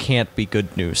news can't be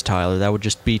good news, Tyler. That would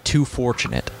just be too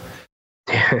fortunate.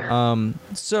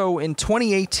 So in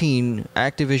 2018,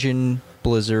 Activision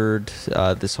Blizzard,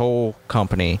 this whole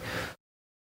company,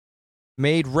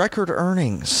 made record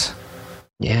earnings.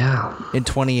 Yeah. In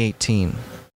 2018.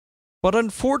 But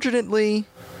unfortunately,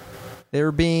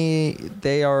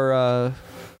 they are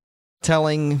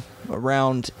telling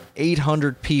around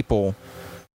 800 people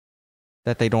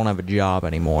that they don't have a job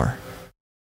anymore.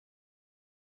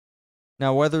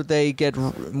 Now, whether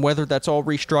that's all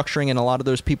restructuring and a lot of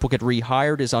those people get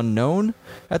rehired is unknown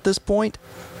at this point.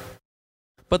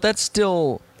 But that's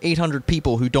still 800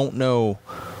 people who don't know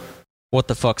what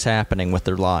the fuck's happening with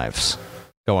their lives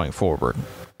going forward.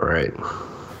 Right.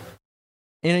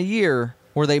 In a year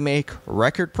where they make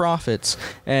record profits,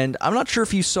 and I'm not sure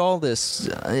if you saw this,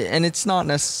 and it's not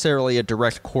necessarily a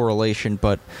direct correlation,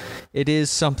 but it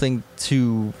is something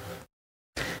to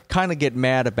kind of get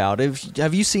mad about.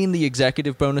 Have you seen the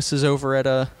executive bonuses over at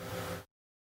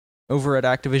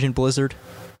Activision Blizzard?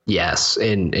 Yes,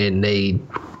 and they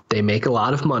make a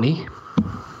lot of money,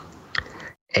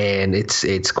 and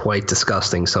it's quite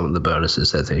disgusting, some of the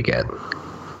bonuses that they get.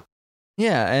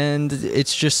 Yeah, and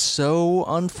it's just so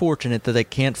unfortunate that they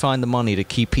can't find the money to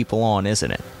keep people on,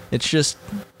 isn't it? It's just...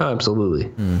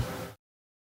 Absolutely.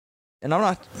 And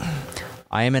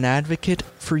I am an advocate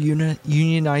for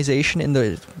unionization in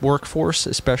the workforce,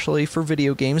 especially for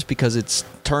video games, because it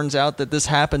turns out that this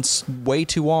happens way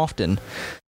too often.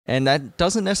 And that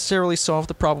doesn't necessarily solve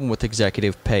the problem with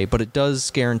executive pay, but it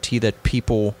does guarantee that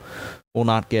people will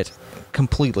not get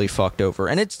completely fucked over.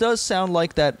 And it does sound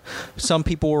like that some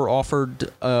people were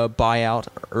offered a buyout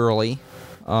early.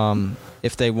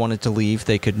 If they wanted to leave,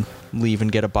 they could leave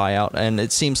and get a buyout. And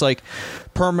it seems like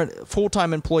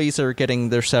full-time employees are getting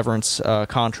their severance,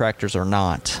 contractors are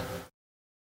not.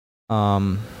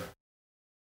 But,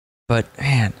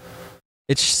 man,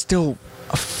 it's still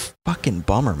a fucking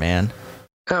bummer, man.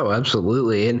 Oh,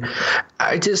 absolutely. And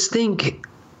I just think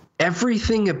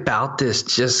everything about this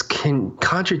just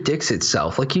contradicts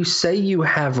itself. Like, you say you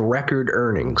have record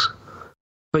earnings,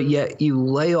 but yet you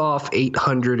lay off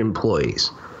 800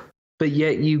 employees. But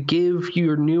yet you give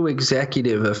your new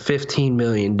executive a $15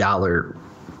 million,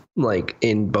 like,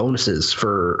 in bonuses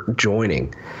for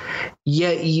joining.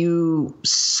 Yet you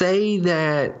say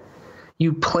that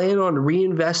You plan on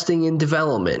reinvesting in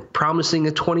development, promising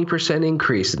a 20%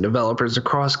 increase in developers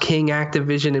across King,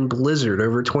 Activision, and Blizzard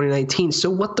over 2019. So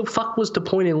what the fuck was the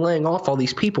point in laying off all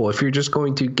these people if you're just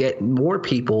going to get more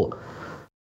people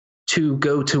to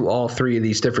go to all three of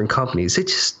these different companies? It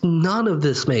just, none of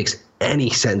this makes any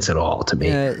sense at all to me.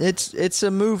 Yeah, it's a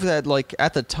move that, like,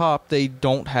 at the top, they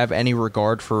don't have any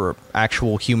regard for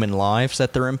actual human lives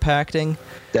that they're impacting.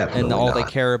 Definitely and all not. they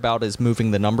care about is moving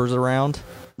the numbers around.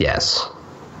 Yes.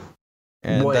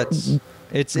 And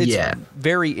it's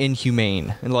very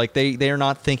inhumane. And, like, they are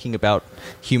not thinking about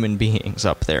human beings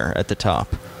up there at the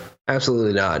top.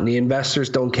 Absolutely not. And the investors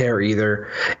don't care either.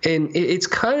 And it's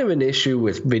kind of an issue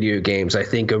with video games, I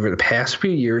think, over the past few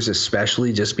years,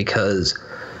 especially just because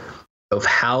of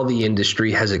how the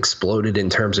industry has exploded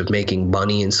in terms of making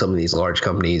money in some of these large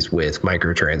companies with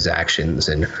microtransactions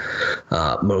and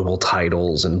mobile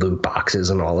titles and loot boxes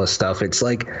and all this stuff. It's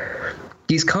like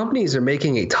these companies are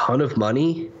making a ton of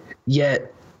money,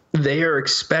 yet they are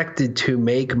expected to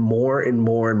make more and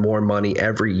more and more money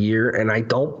every year. And I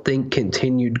don't think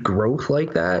continued growth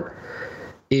like that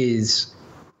is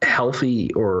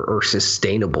healthy or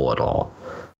sustainable at all.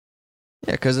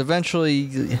 Yeah, because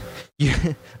eventually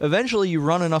you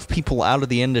run enough people out of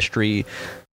the industry,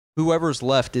 whoever's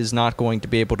left is not going to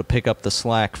be able to pick up the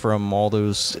slack from all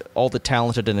the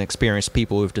talented and experienced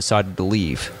people who've decided to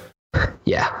leave.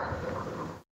 Yeah.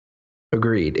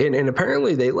 Agreed. And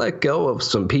apparently they let go of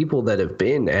some people that have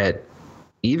been at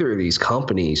either of these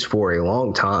companies for a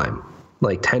long time,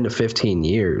 like 10 to 15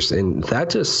 years. And that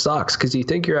just sucks because you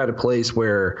think you're at a place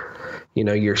where, you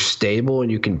know, you're stable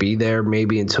and you can be there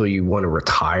maybe until you want to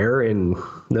retire. And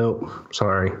nope,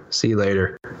 sorry, see you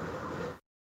later.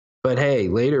 But hey,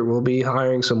 later we'll be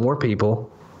hiring some more people.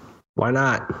 Why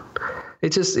not?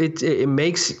 It just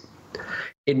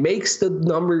it makes the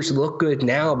numbers look good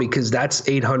now because that's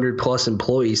 800 plus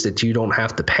employees that you don't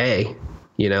have to pay.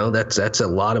 You know, that's a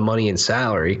lot of money in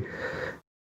salary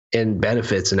and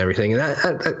benefits and everything.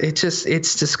 And it's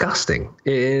disgusting.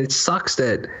 It sucks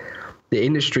that the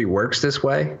industry works this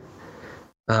way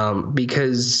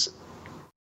because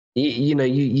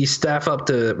you staff up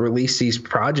to release these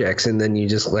projects and then you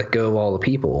just let go of all the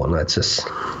people, and that's just,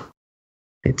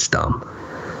 it's dumb.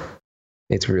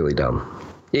 It's really dumb.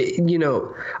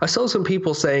 I saw some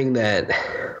people saying that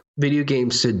video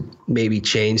games should maybe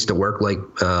change to work like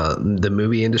the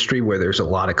movie industry, where there's a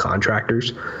lot of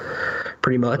contractors,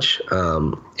 pretty much.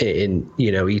 And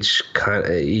each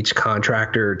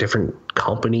contractor, different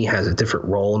company has a different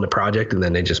role in the project, and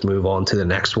then they just move on to the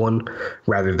next one,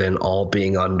 rather than all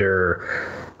being under,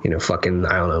 fucking,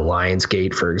 I don't know,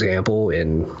 Lionsgate, for example,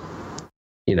 and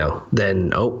then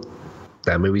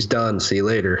that movie's done. See you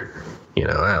later. I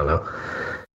don't know.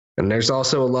 And there's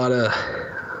also a lot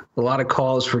of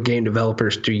calls for game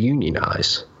developers to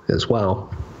unionize as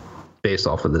well, based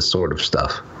off of this sort of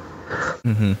stuff.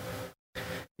 Mm-hmm.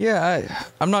 Yeah,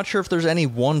 I'm not sure if there's any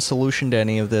one solution to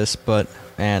any of this, but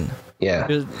man, yeah,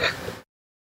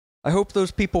 I hope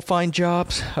those people find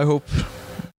jobs. I hope,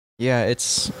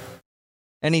 it's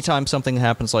anytime something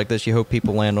happens like this, you hope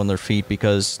people land on their feet,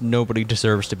 because nobody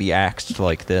deserves to be axed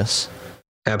like this.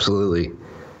 Absolutely.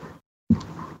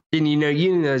 And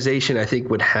unionization, I think,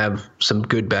 would have some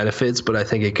good benefits, but I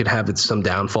think it could have some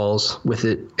downfalls with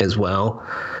it as well.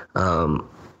 And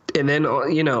then,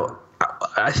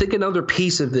 I think another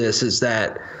piece of this is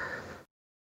that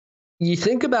you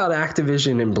think about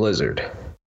Activision and Blizzard,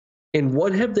 and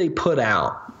what have they put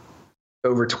out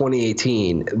over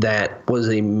 2018 that was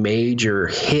a major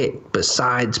hit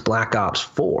besides Black Ops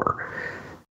 4?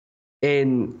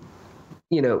 And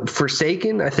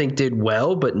Forsaken, I think, did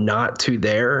well, but not to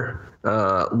their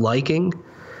liking.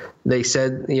 They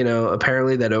said,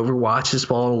 apparently that Overwatch has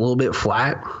fallen a little bit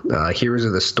flat. Heroes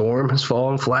of the Storm has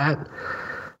fallen flat,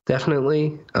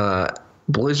 definitely.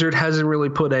 Blizzard hasn't really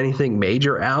put anything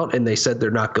major out, and they said they're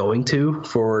not going to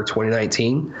for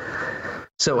 2019.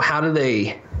 So how do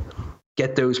they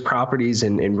get those properties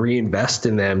and reinvest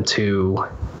in them to,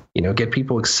 get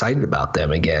people excited about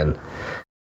them again?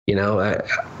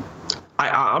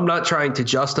 I'm not trying to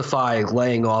justify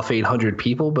laying off 800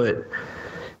 people, but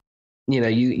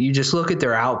you just look at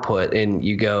their output and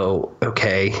you go,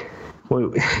 okay.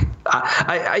 Well,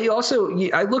 I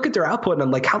look at their output and I'm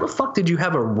like, how the fuck did you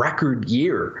have a record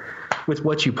year with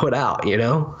what you put out?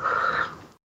 There's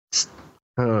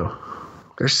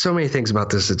so many things about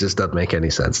this that just doesn't make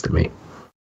any sense to me.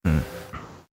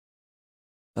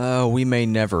 We may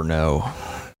never know,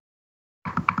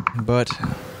 but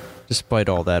despite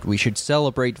all that, we should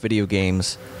celebrate video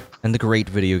games and the great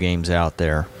video games out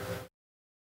there.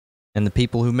 and the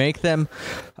people who make them.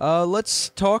 Let's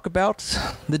talk about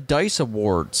the DICE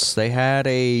Awards. They had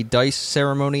a DICE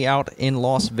ceremony out in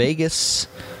Las Vegas,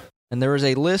 and there is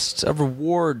a list of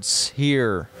awards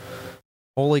here.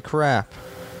 Holy crap.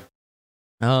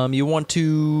 You want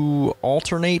to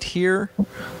alternate here?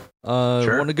 Sure.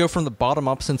 You want to go from the bottom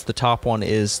up since the top one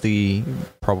is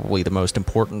probably the most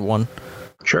important one?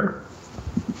 Sure.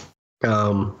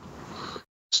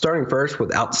 Starting first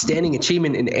with Outstanding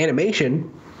Achievement in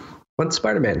Animation, went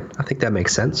Spider-Man. I think that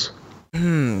makes sense.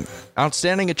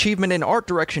 Outstanding Achievement in Art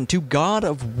Direction to God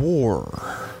of War.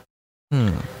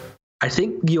 I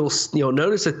think you'll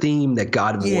notice a theme that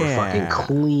God of War fucking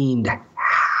cleaned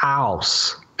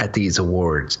house at these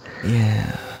awards.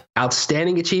 Yeah.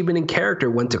 Outstanding Achievement in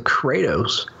Character went to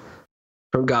Kratos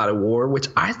from God of War, which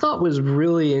I thought was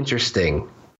really interesting.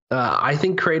 I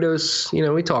think Kratos,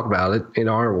 we talk about it in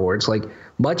our awards, like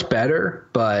much better,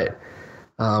 but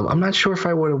I'm not sure if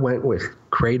I would have went with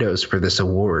Kratos for this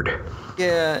award.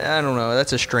 Yeah, I don't know.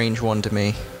 That's a strange one to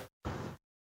me.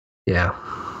 Yeah.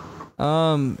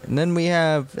 And then we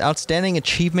have Outstanding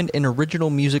Achievement in Original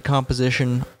Music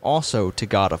Composition, also to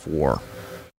God of War.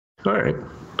 All right.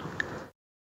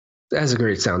 That's a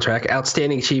great soundtrack.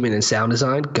 Outstanding Achievement in Sound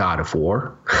Design, God of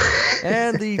War.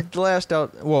 And the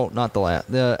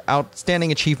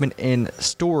Outstanding Achievement in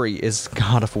Story is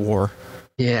God of War.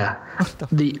 Yeah.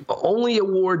 The only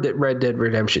award that Red Dead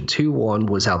Redemption 2 won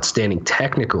was Outstanding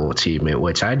Technical Achievement,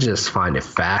 which I just find it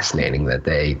fascinating that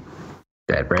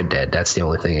Red Dead, that's the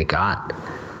only thing it got.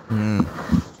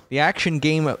 The action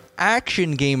game of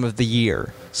the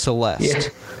year, Celeste. Yeah.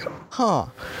 Huh.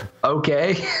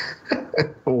 Okay.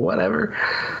 Whatever.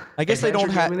 I guess they don't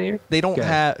have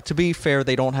to be fair,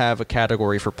 they don't have a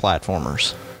category for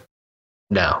platformers.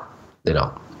 No, they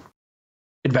don't.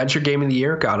 Adventure Game of the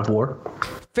Year, God of War.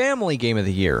 Family Game of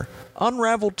the Year,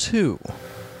 Unravel 2.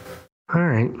 All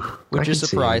right. Which is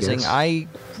surprising. I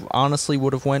honestly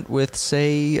would have went with,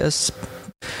 say, is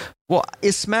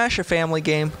Smash a family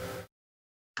game?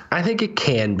 I think it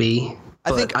can be,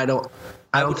 but I don't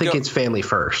think it's family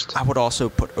first. I would also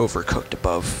put Overcooked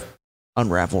above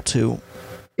Unravel 2.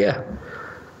 Yeah.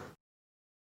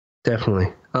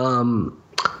 Definitely.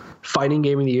 Fighting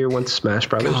Game of the Year went to Smash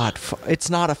Brothers. God, it's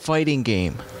not a fighting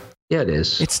game. Yeah, it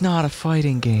is. It's not a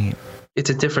fighting game. It's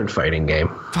a different fighting game.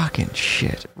 Fucking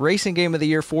shit. Racing Game of the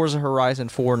Year, Forza Horizon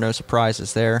 4, no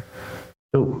surprises there.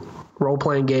 Ooh.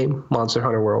 Role-playing game, Monster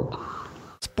Hunter World.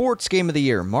 Sports Game of the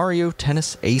Year, Mario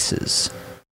Tennis Aces.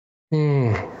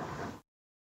 All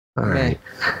right.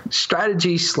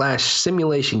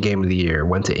 Strategy/simulation Game of the Year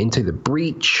went to Into the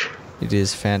Breach. It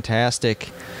is fantastic.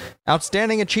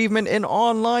 Outstanding Achievement in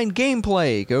Online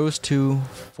Gameplay goes to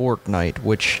Fortnite,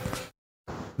 which,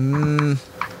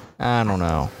 I don't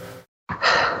know.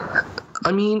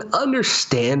 I mean,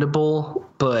 understandable,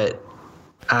 but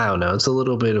I don't know. It's a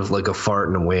little bit of like a fart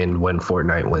in the wind when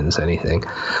Fortnite wins anything.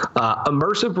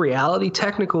 Immersive Reality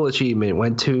Technical Achievement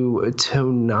went to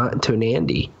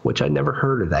Nandy, which I never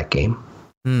heard of that game.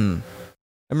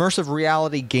 Immersive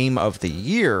Reality Game of the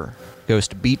Year goes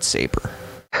to Beat Saber.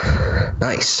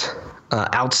 Nice.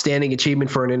 Outstanding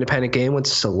Achievement for an independent game went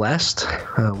to Celeste.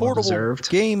 Portable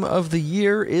Game of the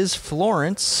Year is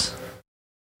Florence.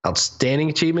 Outstanding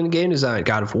Achievement in Game Design,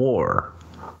 God of War.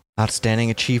 Outstanding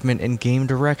Achievement in Game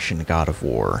Direction, God of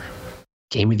War.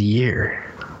 Game of the Year,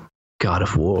 God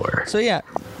of War. So yeah,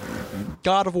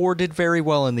 God of War did very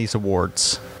well in these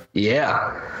awards.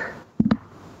 Yeah,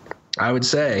 I would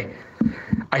say.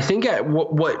 I think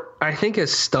a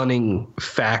stunning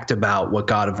fact about what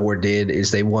God of War did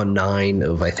is they won 9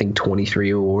 of 23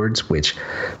 awards, which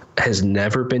has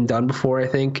never been done before, I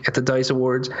think, at the DICE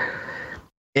Awards.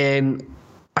 And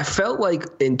I felt like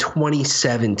in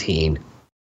 2017,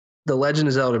 The Legend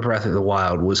of Zelda Breath of the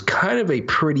Wild was kind of a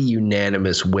pretty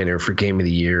unanimous winner for Game of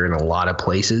the Year in a lot of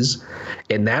places,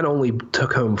 and that only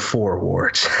took home 4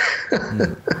 awards.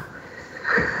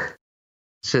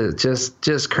 So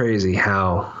just crazy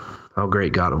how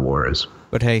great God of War is.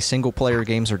 But hey, single-player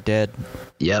games are dead.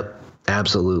 Yep,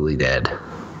 absolutely dead.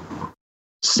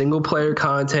 Single-player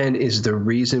content is the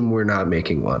reason we're not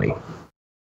making money.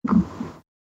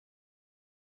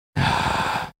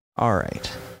 All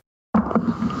right.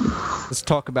 Let's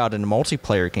talk about a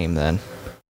multiplayer game then.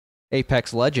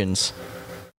 Apex Legends.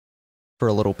 For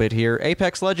a little bit here.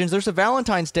 Apex Legends, there's a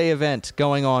Valentine's Day event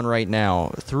going on right now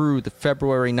through the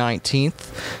February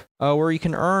 19th, where you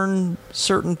can earn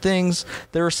certain things.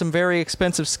 There are some very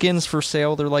expensive skins for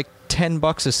sale. They're like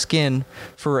 $10 a skin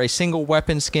for a single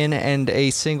weapon skin and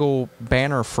a single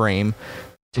banner frame.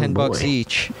 $10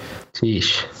 each.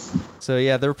 Sheesh. So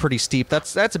yeah, they're pretty steep.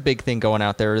 That's a big thing going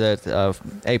out there, that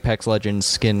Apex Legends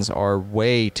skins are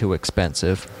way too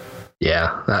expensive.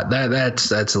 Yeah,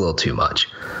 that's a little too much.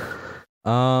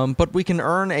 But we can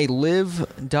earn a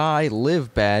live, die,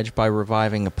 live badge by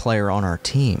reviving a player on our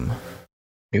team.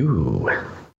 Ooh.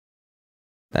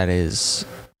 That is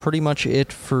pretty much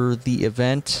it for the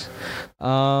event.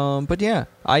 But yeah,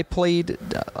 I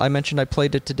mentioned I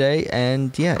played it today,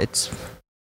 and yeah,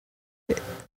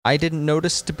 I didn't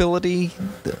notice stability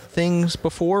things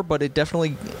before, but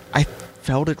I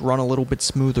felt it run a little bit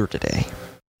smoother today.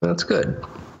 That's good.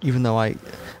 Even though I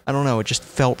don't know, it just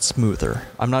felt smoother.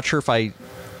 I'm not sure if I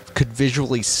could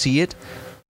visually see it,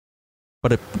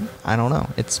 but I don't know.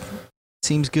 It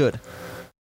seems good.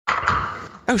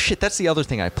 Oh shit, that's the other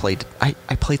thing I played. I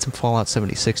played some Fallout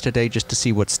 76 today just to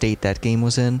see what state that game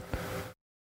was in.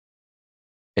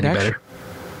 Any better?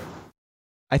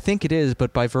 I think it is,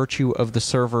 but by virtue of the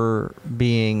server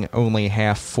being only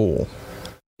half full.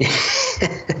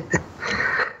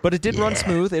 But it did run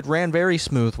smooth. It ran very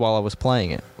smooth while I was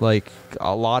playing it. Like,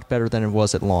 a lot better than it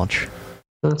was at launch.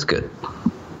 That's good.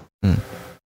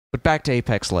 But back to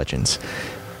Apex Legends.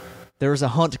 There's a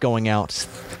hunt going out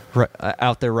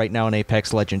there right now in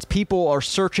Apex Legends. People are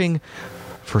searching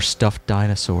for stuffed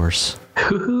dinosaurs.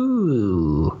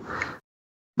 Ooh.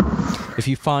 If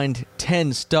you find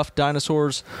 10 stuffed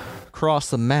dinosaurs across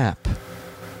the map,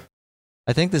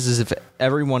 I think this is if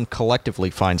everyone collectively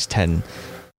finds 10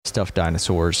 stuffed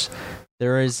dinosaurs,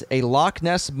 there is a Loch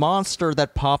Ness monster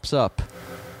that pops up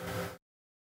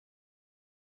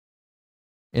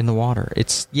in the water.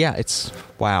 It's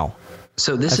wow.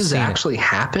 So this has actually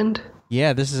happened?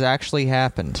 Yeah, this has actually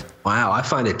happened. Wow, I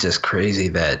find it just crazy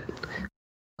that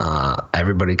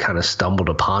everybody kind of stumbled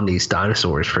upon these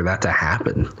dinosaurs for that to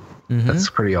happen. Mm-hmm. That's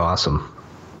pretty awesome.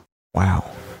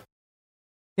 Wow.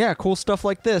 Yeah, cool stuff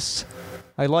like this.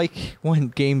 I like when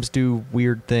games do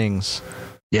weird things.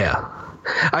 Yeah.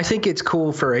 I think it's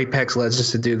cool for Apex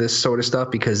Legends to do this sort of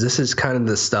stuff because this is kind of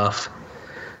the stuff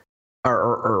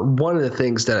or one of the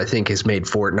things that I think has made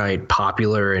Fortnite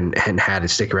popular and had it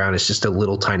stick around is just the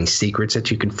little tiny secrets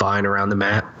that you can find around the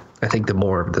map. I think the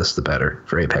more of this, the better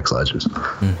for Apex Legends.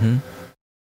 Mm-hmm.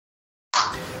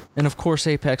 And of course,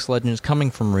 Apex Legends,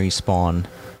 coming from Respawn,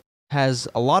 has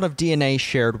a lot of DNA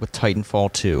shared with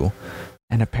Titanfall 2.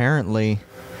 And apparently,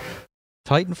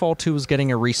 Titanfall 2 is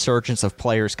getting a resurgence of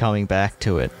players coming back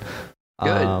to it.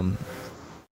 Good.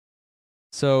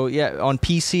 So, yeah, on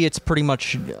PC, it's pretty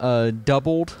much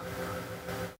doubled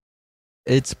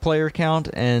its player count.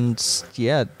 And,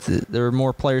 yeah, there are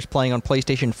more players playing on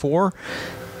PlayStation 4.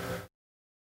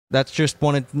 I just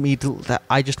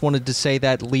wanted to say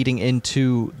that leading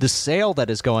into the sale that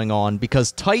is going on,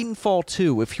 because Titanfall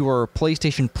 2, if you are a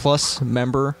PlayStation Plus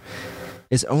member,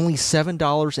 is only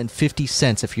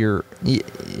 $7.50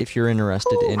 if you're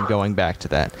interested in going back to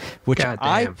that. Which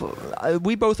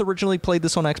we both originally played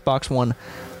this on Xbox One.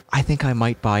 I think I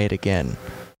might buy it again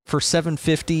for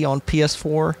 $7.50 on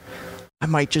PS4. I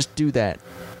might just do that.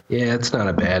 Yeah, it's not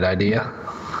a bad idea.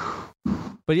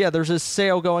 But yeah, there's this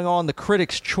sale going on, the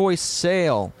Critics' Choice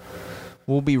sale.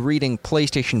 We'll be reading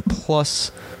PlayStation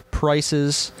Plus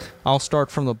prices. I'll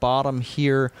start from the bottom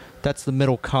here. That's the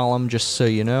middle column, just so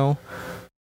you know.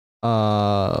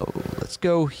 Let's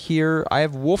go here. I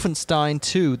have Wolfenstein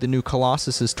 2, the new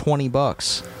Colossus, is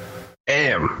 $20.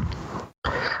 Damn.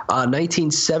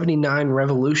 1979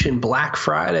 Revolution Black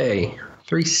Friday,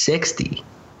 $360.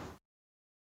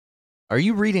 Are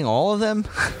you reading all of them?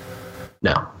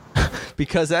 No.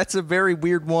 Because that's a very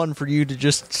weird one for you to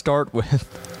just start with.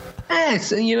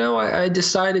 So, I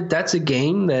decided that's a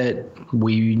game that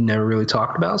we never really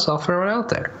talked about, so I'll throw it out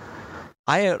there.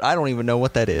 I don't even know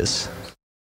what that is.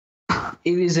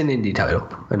 It is an indie title.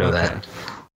 I know that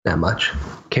much.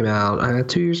 Came out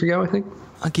 2 years ago, I think.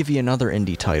 I'll give you another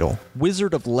indie title.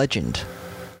 Wizard of Legend,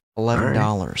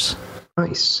 $11. Right.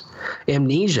 Nice.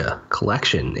 Amnesia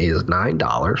Collection is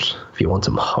 $9 if you want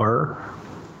some horror.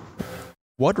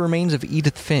 What Remains of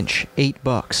Edith Finch,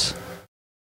 $8.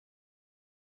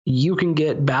 You can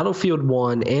get Battlefield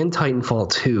 1 and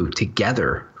Titanfall 2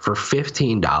 together for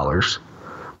 $15.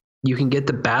 You can get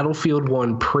the Battlefield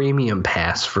 1 Premium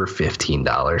Pass for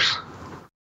 $15.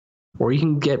 Or you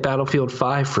can get Battlefield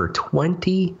 5 for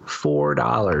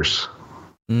 $24.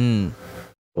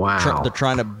 Wow. They're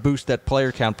trying to boost that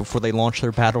player count before they launch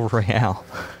their Battle Royale.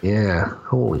 Yeah,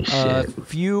 holy shit.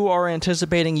 Few are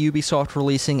anticipating Ubisoft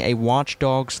releasing a Watch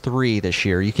Dogs 3 this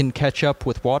year. You can catch up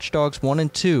with Watch Dogs 1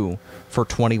 and 2 for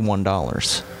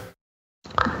 $21.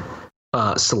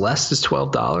 Celeste is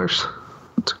 $12.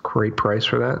 It's a great price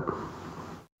for that.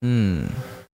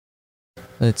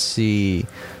 Let's see.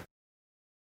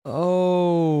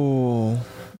 Oh,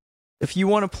 if you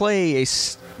want to play a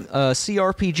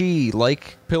CRPG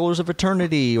like Pillars of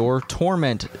Eternity or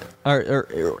Torment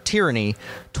or Tyranny,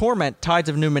 Torment: Tides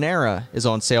of Numenera is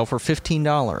on sale for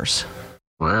 $15.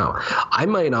 Wow. I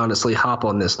might honestly hop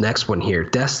on this next one here.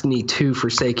 Destiny 2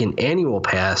 Forsaken Annual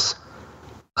Pass,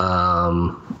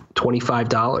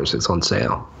 $25. It's on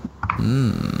sale.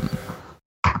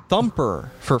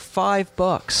 Thumper for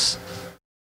 $5.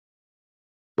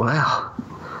 Wow.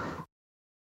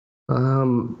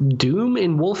 Doom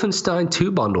and Wolfenstein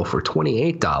 2 bundle for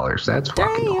 $28. That's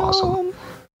fucking awesome.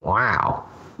 Wow.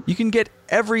 You can get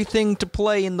everything to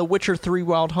play in The Witcher 3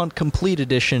 Wild Hunt Complete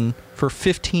Edition for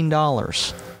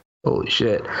 $15. Holy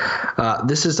shit.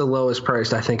 This is the lowest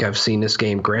price I think I've seen this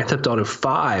game. Grand Theft Auto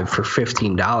 5 for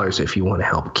 $15 if you want to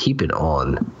help keep it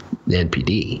on the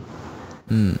NPD.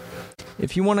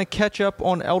 If you want to catch up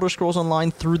on Elder Scrolls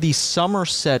Online through the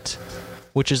Somerset,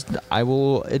 which is, I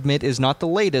will admit, is not the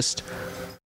latest,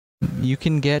 you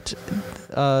can get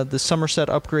the Somerset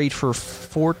upgrade for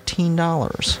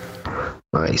 $14.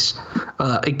 Nice.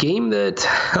 A game that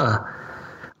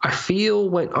I feel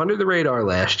went under the radar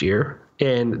last year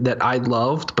and that I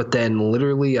loved, but then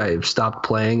literally I stopped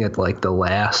playing at like the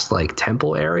last like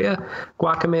temple area.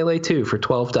 Guacamelee 2 for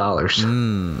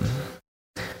 $12.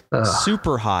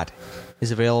 Super Hot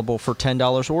is available for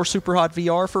 $10 or Super Hot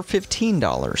VR for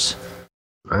 $15.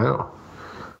 Wow.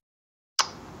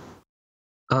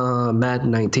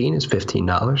 Madden 19 is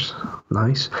 $15.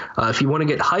 Nice. If you want to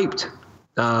get hyped,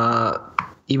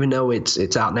 even though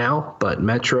it's out now, but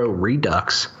Metro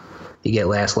Redux, you get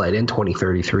Last Light in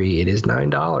 2033. It is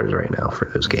 $9 right now for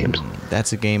those games.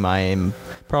 That's a game I am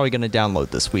probably going to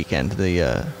download this weekend,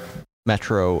 the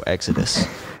Metro Exodus.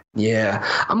 Yeah,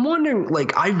 I'm wondering,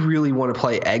 like, I really want to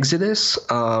play Exodus,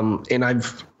 and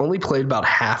I've only played about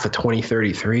half of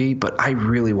 2033, but I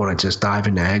really want to just dive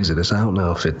into Exodus. I don't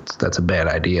know if that's a bad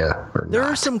idea or there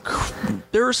not.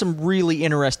 There are some really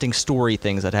interesting story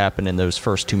things that happen in those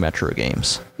first two Metro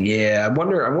games. Yeah, I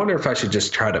wonder if I should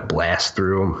just try to blast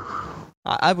through them.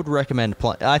 I would recommend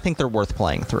I think they're worth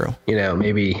playing through. You know,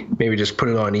 maybe just put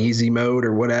it on easy mode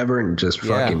or whatever and just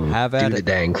fucking do the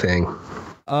dang thing.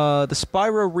 The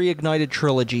Spyro Reignited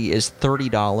Trilogy is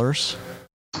 $30.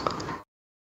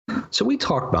 So we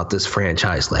talked about this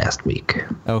franchise last week.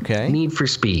 Okay. Need for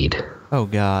Speed. Oh,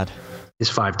 God. Is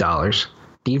 $5.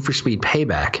 Need for Speed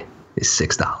Payback is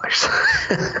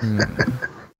 $6.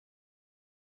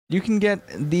 You can get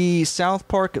the South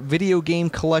Park video game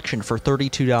collection for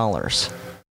 $32.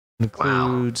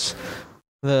 Includes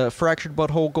the Fractured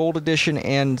Butthole Gold Edition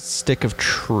and Stick of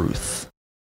Truth.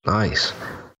 Nice.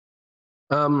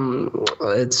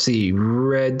 Let's see.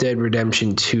 Red Dead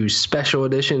Redemption 2 Special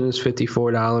Edition is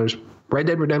 $54. Red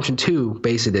Dead Redemption 2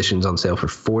 Base Edition's on sale for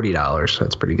 $40.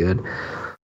 That's pretty good.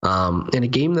 And a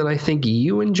game that I think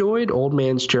you enjoyed, Old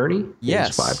Man's Journey,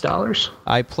 is $5.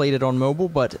 I played it on mobile,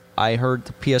 but I heard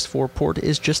the PS4 port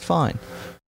is just fine.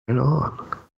 Right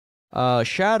on.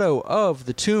 Shadow of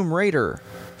the Tomb Raider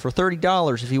for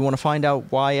 $30 if you want to find out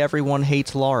why everyone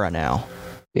hates Lara now.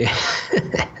 Yeah.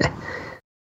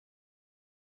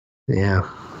 Yeah.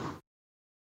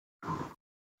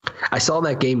 I saw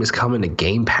that game is coming to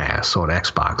Game Pass on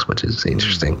Xbox, which is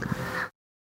interesting.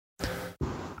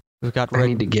 I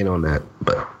need to get on that,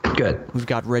 but good. We've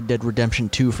got Red Dead Redemption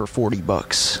 2 for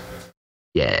 $40.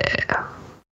 Yeah.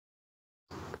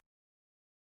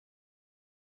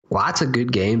 Lots of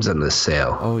good games on this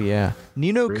sale. Oh, yeah.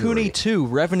 Ni no Kuni 2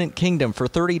 Revenant Kingdom for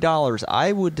 $30.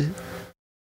 I would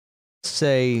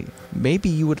say maybe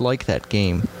you would like that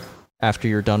game after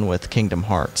you're done with Kingdom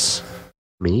Hearts.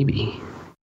 Maybe.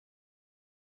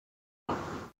 I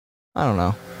don't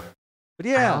know. But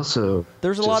yeah,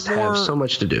 there's a lot more. Have so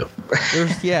much to do.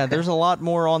 there's a lot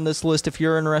more on this list. If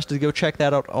you're interested, go check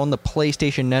that out on the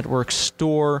PlayStation Network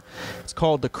store. It's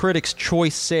called the Critics'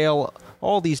 Choice Sale.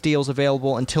 All these deals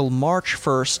available until March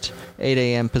 1st, 8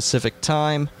 a.m. Pacific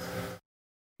Time.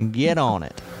 Get on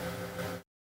it.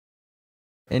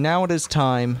 And now it is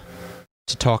time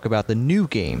to talk about the new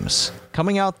games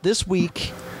coming out this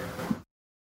week.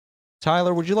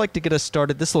 Tyler, would you like to get us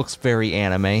started? This looks very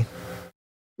anime.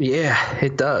 Yeah,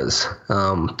 it does.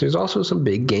 There's also some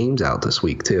big games out this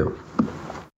week, too.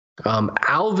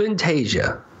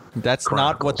 Alvantasia. That's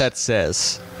Chronicles. Not what that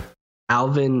says.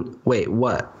 Wait,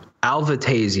 what?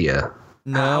 Alvatasia.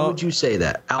 No. How would you say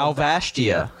that?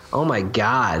 Alvastia. Oh, my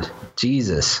God.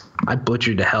 Jesus. I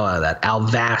butchered the hell out of that.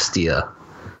 Alvastia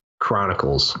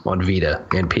Chronicles on Vita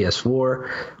and PS4.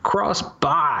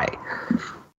 Cross-buy.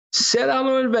 set out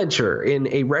on an adventure in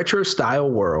a retro-style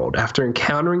world. After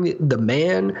encountering the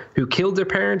man who killed their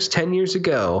parents 10 years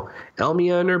ago,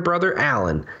 Elmia and her brother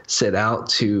Alan set out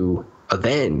to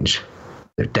avenge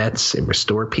their deaths and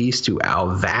restore peace to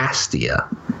Alvastia.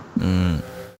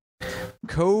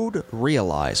 Code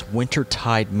Realize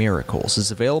Wintertide Miracles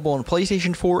is available on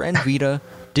PlayStation 4 and Vita,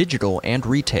 digital and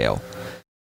retail.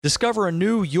 Discover a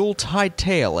new Yuletide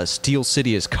tale as Steel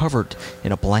City is covered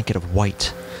in a blanket of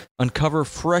white. Uncover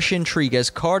fresh intrigue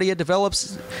as Cardia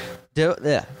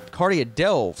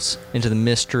delves into the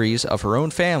mysteries of her own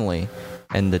family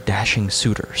and the dashing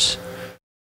suitors.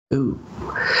 Ooh.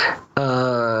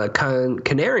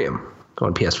 Canarium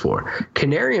on PS4.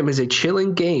 Canarium is a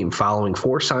chilling game following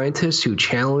 4 scientists who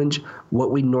challenge what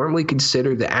we normally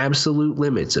consider the absolute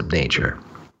limits of nature.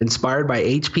 Inspired by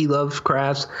H.P.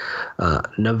 Lovecraft's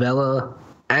novella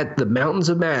At the Mountains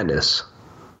of Madness,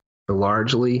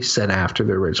 largely set after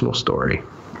the original story.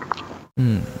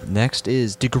 Next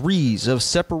is Degrees of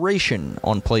Separation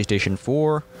on PlayStation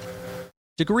 4.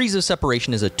 Degrees of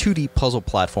Separation is a 2D puzzle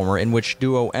platformer in which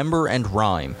duo Ember and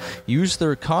Rhyme use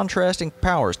their contrasting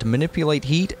powers to manipulate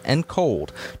heat and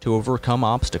cold to overcome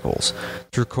obstacles.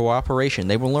 Through cooperation,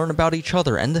 they will learn about each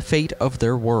other and the fate of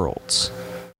their worlds.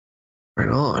 Right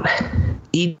on.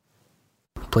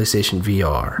 PlayStation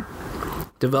VR.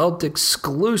 Developed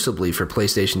exclusively for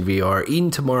PlayStation VR,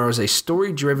 Eden Tomorrow is a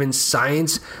story-driven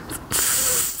sci-fi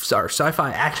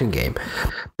action game.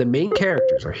 The main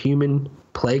characters are human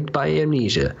plagued by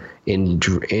amnesia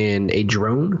and a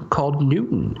drone called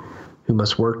Newton, who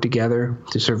must work together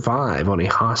to survive on a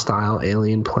hostile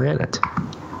alien planet.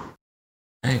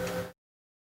 Hey.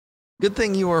 Good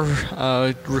thing you were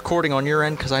recording on your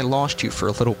end, because I lost you for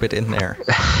a little bit in there.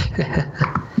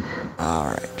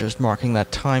 Alright, just marking that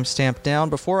timestamp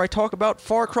down before I talk about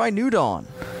Far Cry New Dawn.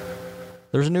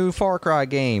 There's a new Far Cry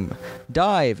game.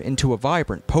 Dive into a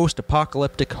vibrant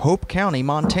post-apocalyptic Hope County,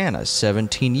 Montana,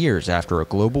 17 years after a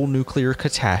global nuclear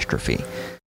catastrophe.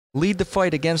 Lead the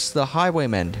fight against the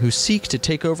highwaymen who seek to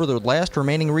take over their last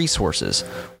remaining resources,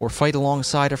 or fight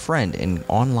alongside a friend in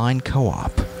online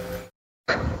co-op.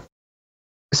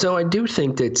 So I do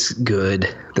think it's good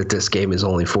that this game is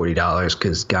only $40,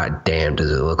 because goddamn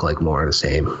does it look like more of the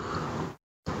same.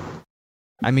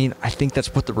 I mean, I think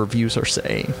that's what the reviews are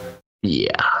saying. Yeah.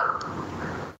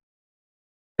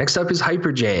 Next up is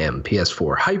Hyperjam,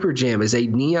 PS4. Hyperjam is a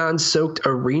neon-soaked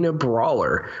arena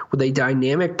brawler with a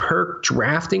dynamic perk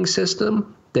drafting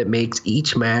system that makes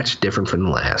each match different from the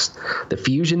last. The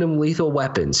fusion of lethal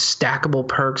weapons, stackable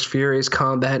perks, furious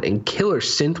combat, and killer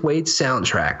synthwave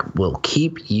soundtrack will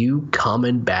keep you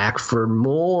coming back for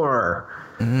more.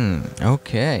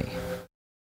 Okay.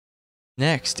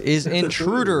 Next is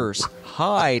Intruders,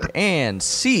 Hide and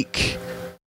Seek.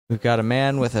 We've got a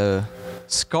man with a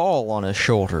skull on his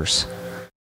shoulders.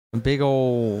 A big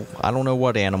old, I don't know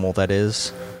what animal that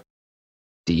is.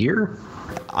 Deer?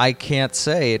 I can't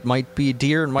say. It might be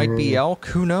deer, it might be elk,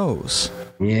 who knows?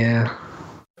 Yeah.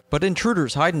 But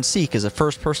Intruders Hide and Seek is a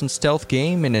first-person stealth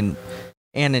game and an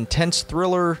intense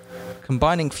thriller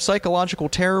combining psychological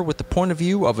terror with the point of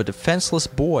view of a defenseless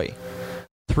boy.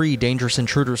 3 dangerous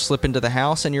intruders slip into the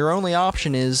house, and your only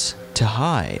option is to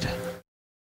hide.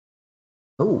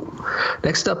 Oh,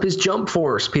 next up is Jump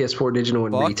Force, PS4 digital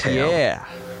and retail. Yeah.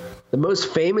 The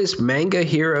most famous manga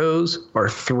heroes are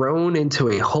thrown into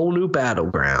a whole new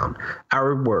battleground,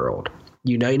 our world.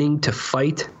 Uniting to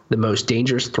fight the most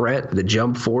dangerous threat, the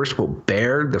Jump Force will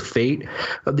bear the fate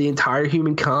of the entire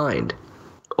humankind.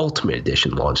 Ultimate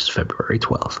Edition launches February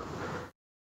 12th.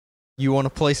 You want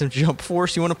to play some Jump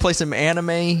Force? You want to play some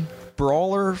anime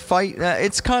brawler fight?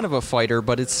 It's kind of a fighter,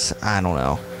 but it's, I don't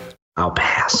know. I'll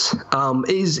pass.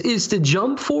 Is the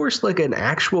Jump Force like an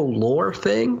actual lore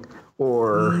thing?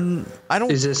 Or I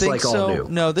don't is this think like so. all new?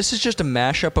 No, this is just a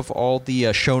mashup of all the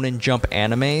Shonen Jump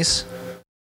animes.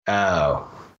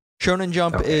 Oh. Shonen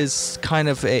Jump is kind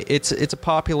of it's a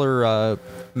popular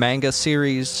manga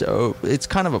series. So it's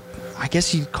kind of I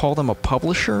guess you'd call them a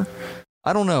publisher.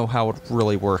 I don't know how it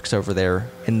really works over there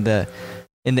in the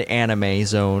anime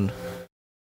zone,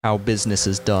 how business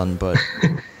is done, but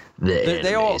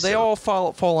they all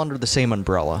fall under the same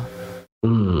umbrella.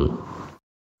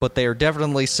 But they are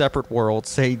definitely separate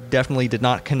worlds. They definitely did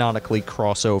not canonically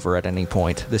cross over at any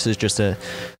point. This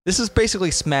is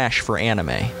basically Smash for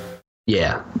anime.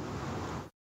 Yeah.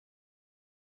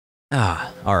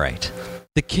 All right.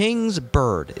 The King's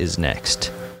Bird is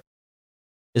next.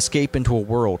 Escape into a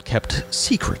world kept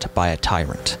secret by a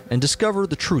tyrant and discover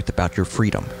the truth about your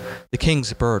freedom. The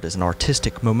King's Bird is an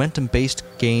artistic, momentum-based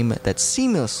game that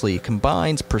seamlessly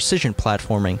combines precision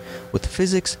platforming with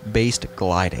physics-based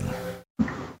gliding.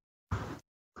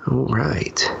 All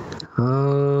right.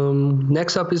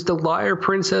 Next up is The Liar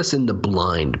Princess and the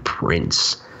Blind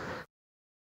Prince.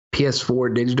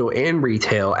 PS4 digital and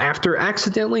retail. After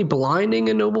accidentally blinding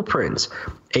a noble prince,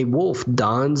 a wolf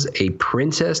dons a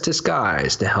princess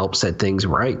disguise to help set things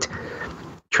right.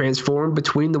 Transform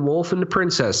between the wolf and the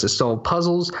princess to solve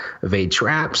puzzles, evade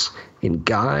traps, and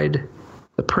guide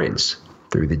the prince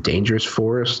through the dangerous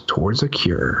forest towards a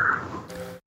cure.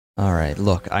 All right,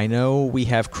 look, I know we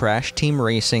have Crash Team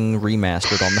Racing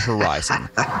Remastered on the horizon,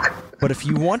 but if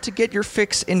you want to get your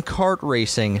fix in kart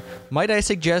racing, might I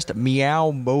suggest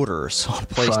Meow Motors on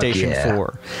PlayStation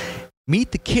 4.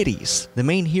 Meet the kitties, the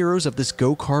main heroes of this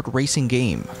go-kart racing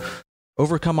game.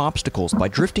 Overcome obstacles by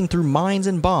drifting through mines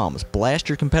and bombs, blast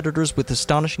your competitors with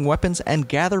astonishing weapons, and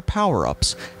gather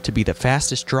power-ups to be the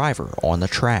fastest driver on the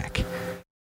track.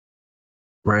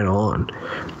 Right on.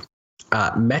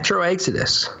 Metro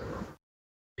Exodus.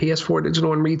 PS4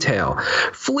 digital and retail.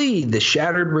 Flee the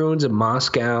shattered ruins of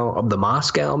the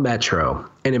Moscow Metro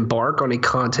and embark on a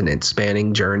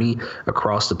continent-spanning journey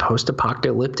across the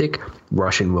post-apocalyptic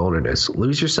Russian wilderness.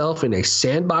 Lose yourself in a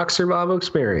sandbox survival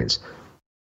experience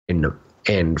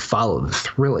and follow the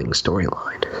thrilling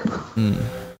storyline.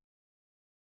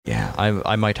 Yeah,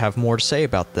 I might have more to say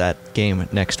about that game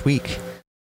next week.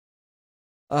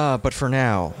 But for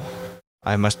now,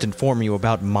 I must inform you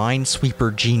about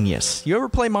Minesweeper Genius. You ever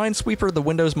play Minesweeper, the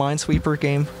Windows Minesweeper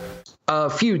game? A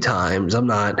few times. I'm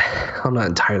not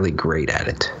entirely great at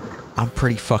it. I'm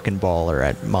pretty fucking baller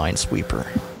at Minesweeper.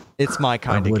 It's my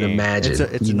kind of game. I would imagine.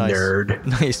 It's a nice nerd.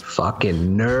 Nice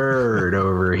fucking nerd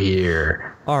over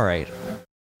here. All right.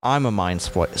 I'm a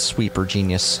Minesweeper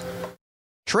genius.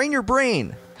 Train your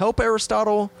brain. Help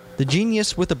Aristotle, the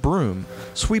genius with a broom,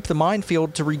 sweep the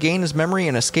minefield to regain his memory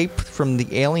and escape from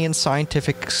the alien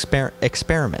scientific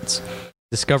experiments,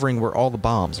 discovering where all the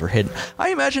bombs are hidden. I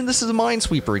imagine this is a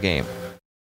Minesweeper game.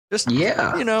 Just, by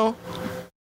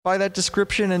that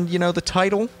description and, the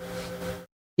title.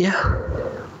 Yeah.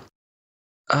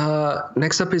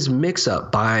 Next up is Mix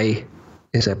Up by,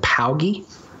 Paugi?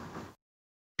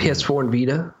 PS4 and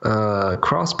Vita,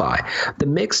 cross-buy. The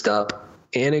Mixed Up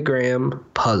anagram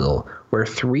puzzle where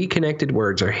 3 connected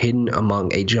words are hidden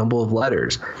among a jumble of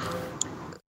letters.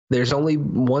 There's only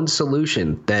one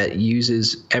solution that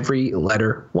uses every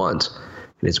letter once,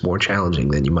 and it's more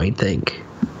challenging than you might think.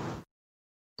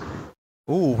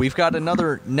 Ooh, we've got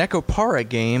another Nekopara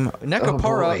game,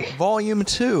 Nekopara Volume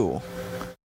 2.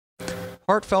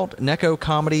 Heartfelt Neko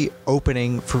comedy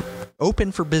open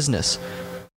for business.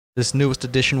 This newest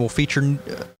edition will feature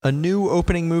a new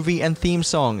opening movie and theme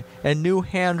song, and new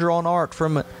hand-drawn art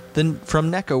from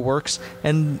Neko Works,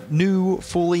 and new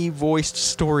fully voiced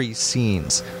story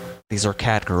scenes. These are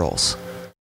cat girls.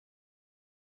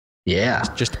 Yeah.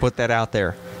 Just to put that out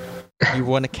there. You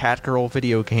want a cat girl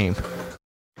video game.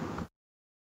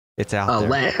 It's out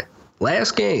there.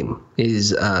 Last game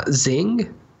is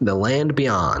Zing, The Land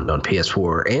Beyond on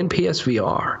PS4 and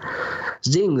PSVR.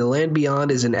 Zing, The Land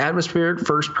Beyond is an atmospheric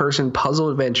first-person puzzle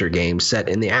adventure game set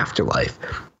in the afterlife.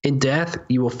 In death,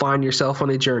 you will find yourself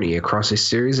on a journey across a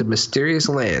series of mysterious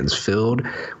lands filled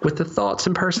with the thoughts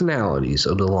and personalities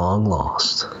of the long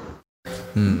lost.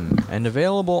 And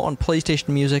available on PlayStation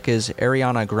Music is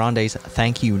Ariana Grande's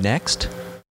Thank You Next.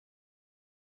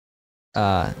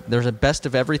 There's a Best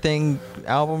of Everything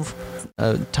album,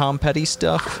 Tom Petty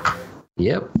stuff.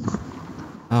 Yep.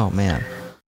 Oh, man.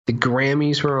 The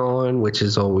Grammys were on, which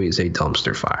is always a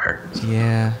dumpster fire.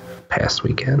 Yeah. Past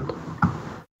weekend.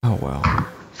 Oh, well.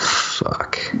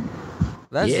 Fuck.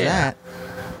 That's that.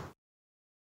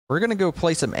 We're going to go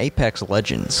play some Apex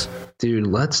Legends. Dude,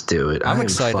 let's do it. I'm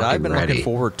excited. I've been looking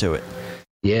forward to it.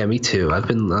 Yeah, me too. I've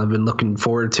been looking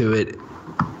forward to it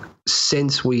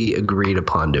since we agreed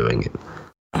upon doing it.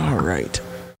 All right.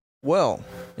 Well,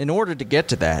 in order to get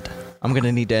to that, I'm going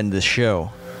to need to end this show.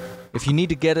 If you need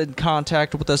to get in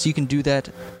contact with us, you can do that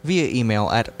via email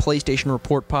at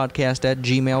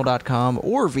PlayStationReportPodcast@gmail.com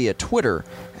or via Twitter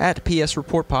at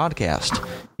PSReportPodcast.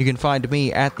 You can find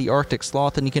me at The Arctic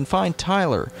Sloth, and you can find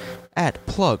Tyler at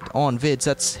PluggedOnVids.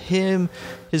 That's him,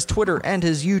 his Twitter, and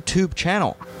his YouTube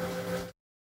channel.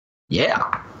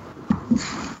 Yeah.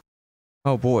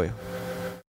 Oh, boy.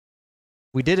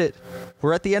 We did it.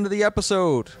 We're at the end of the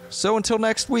episode. So until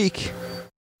next week,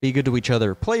 be good to each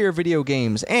other, play your video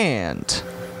games, and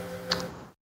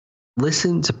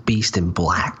listen to Beast in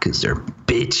Black, because they're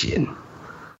bitching.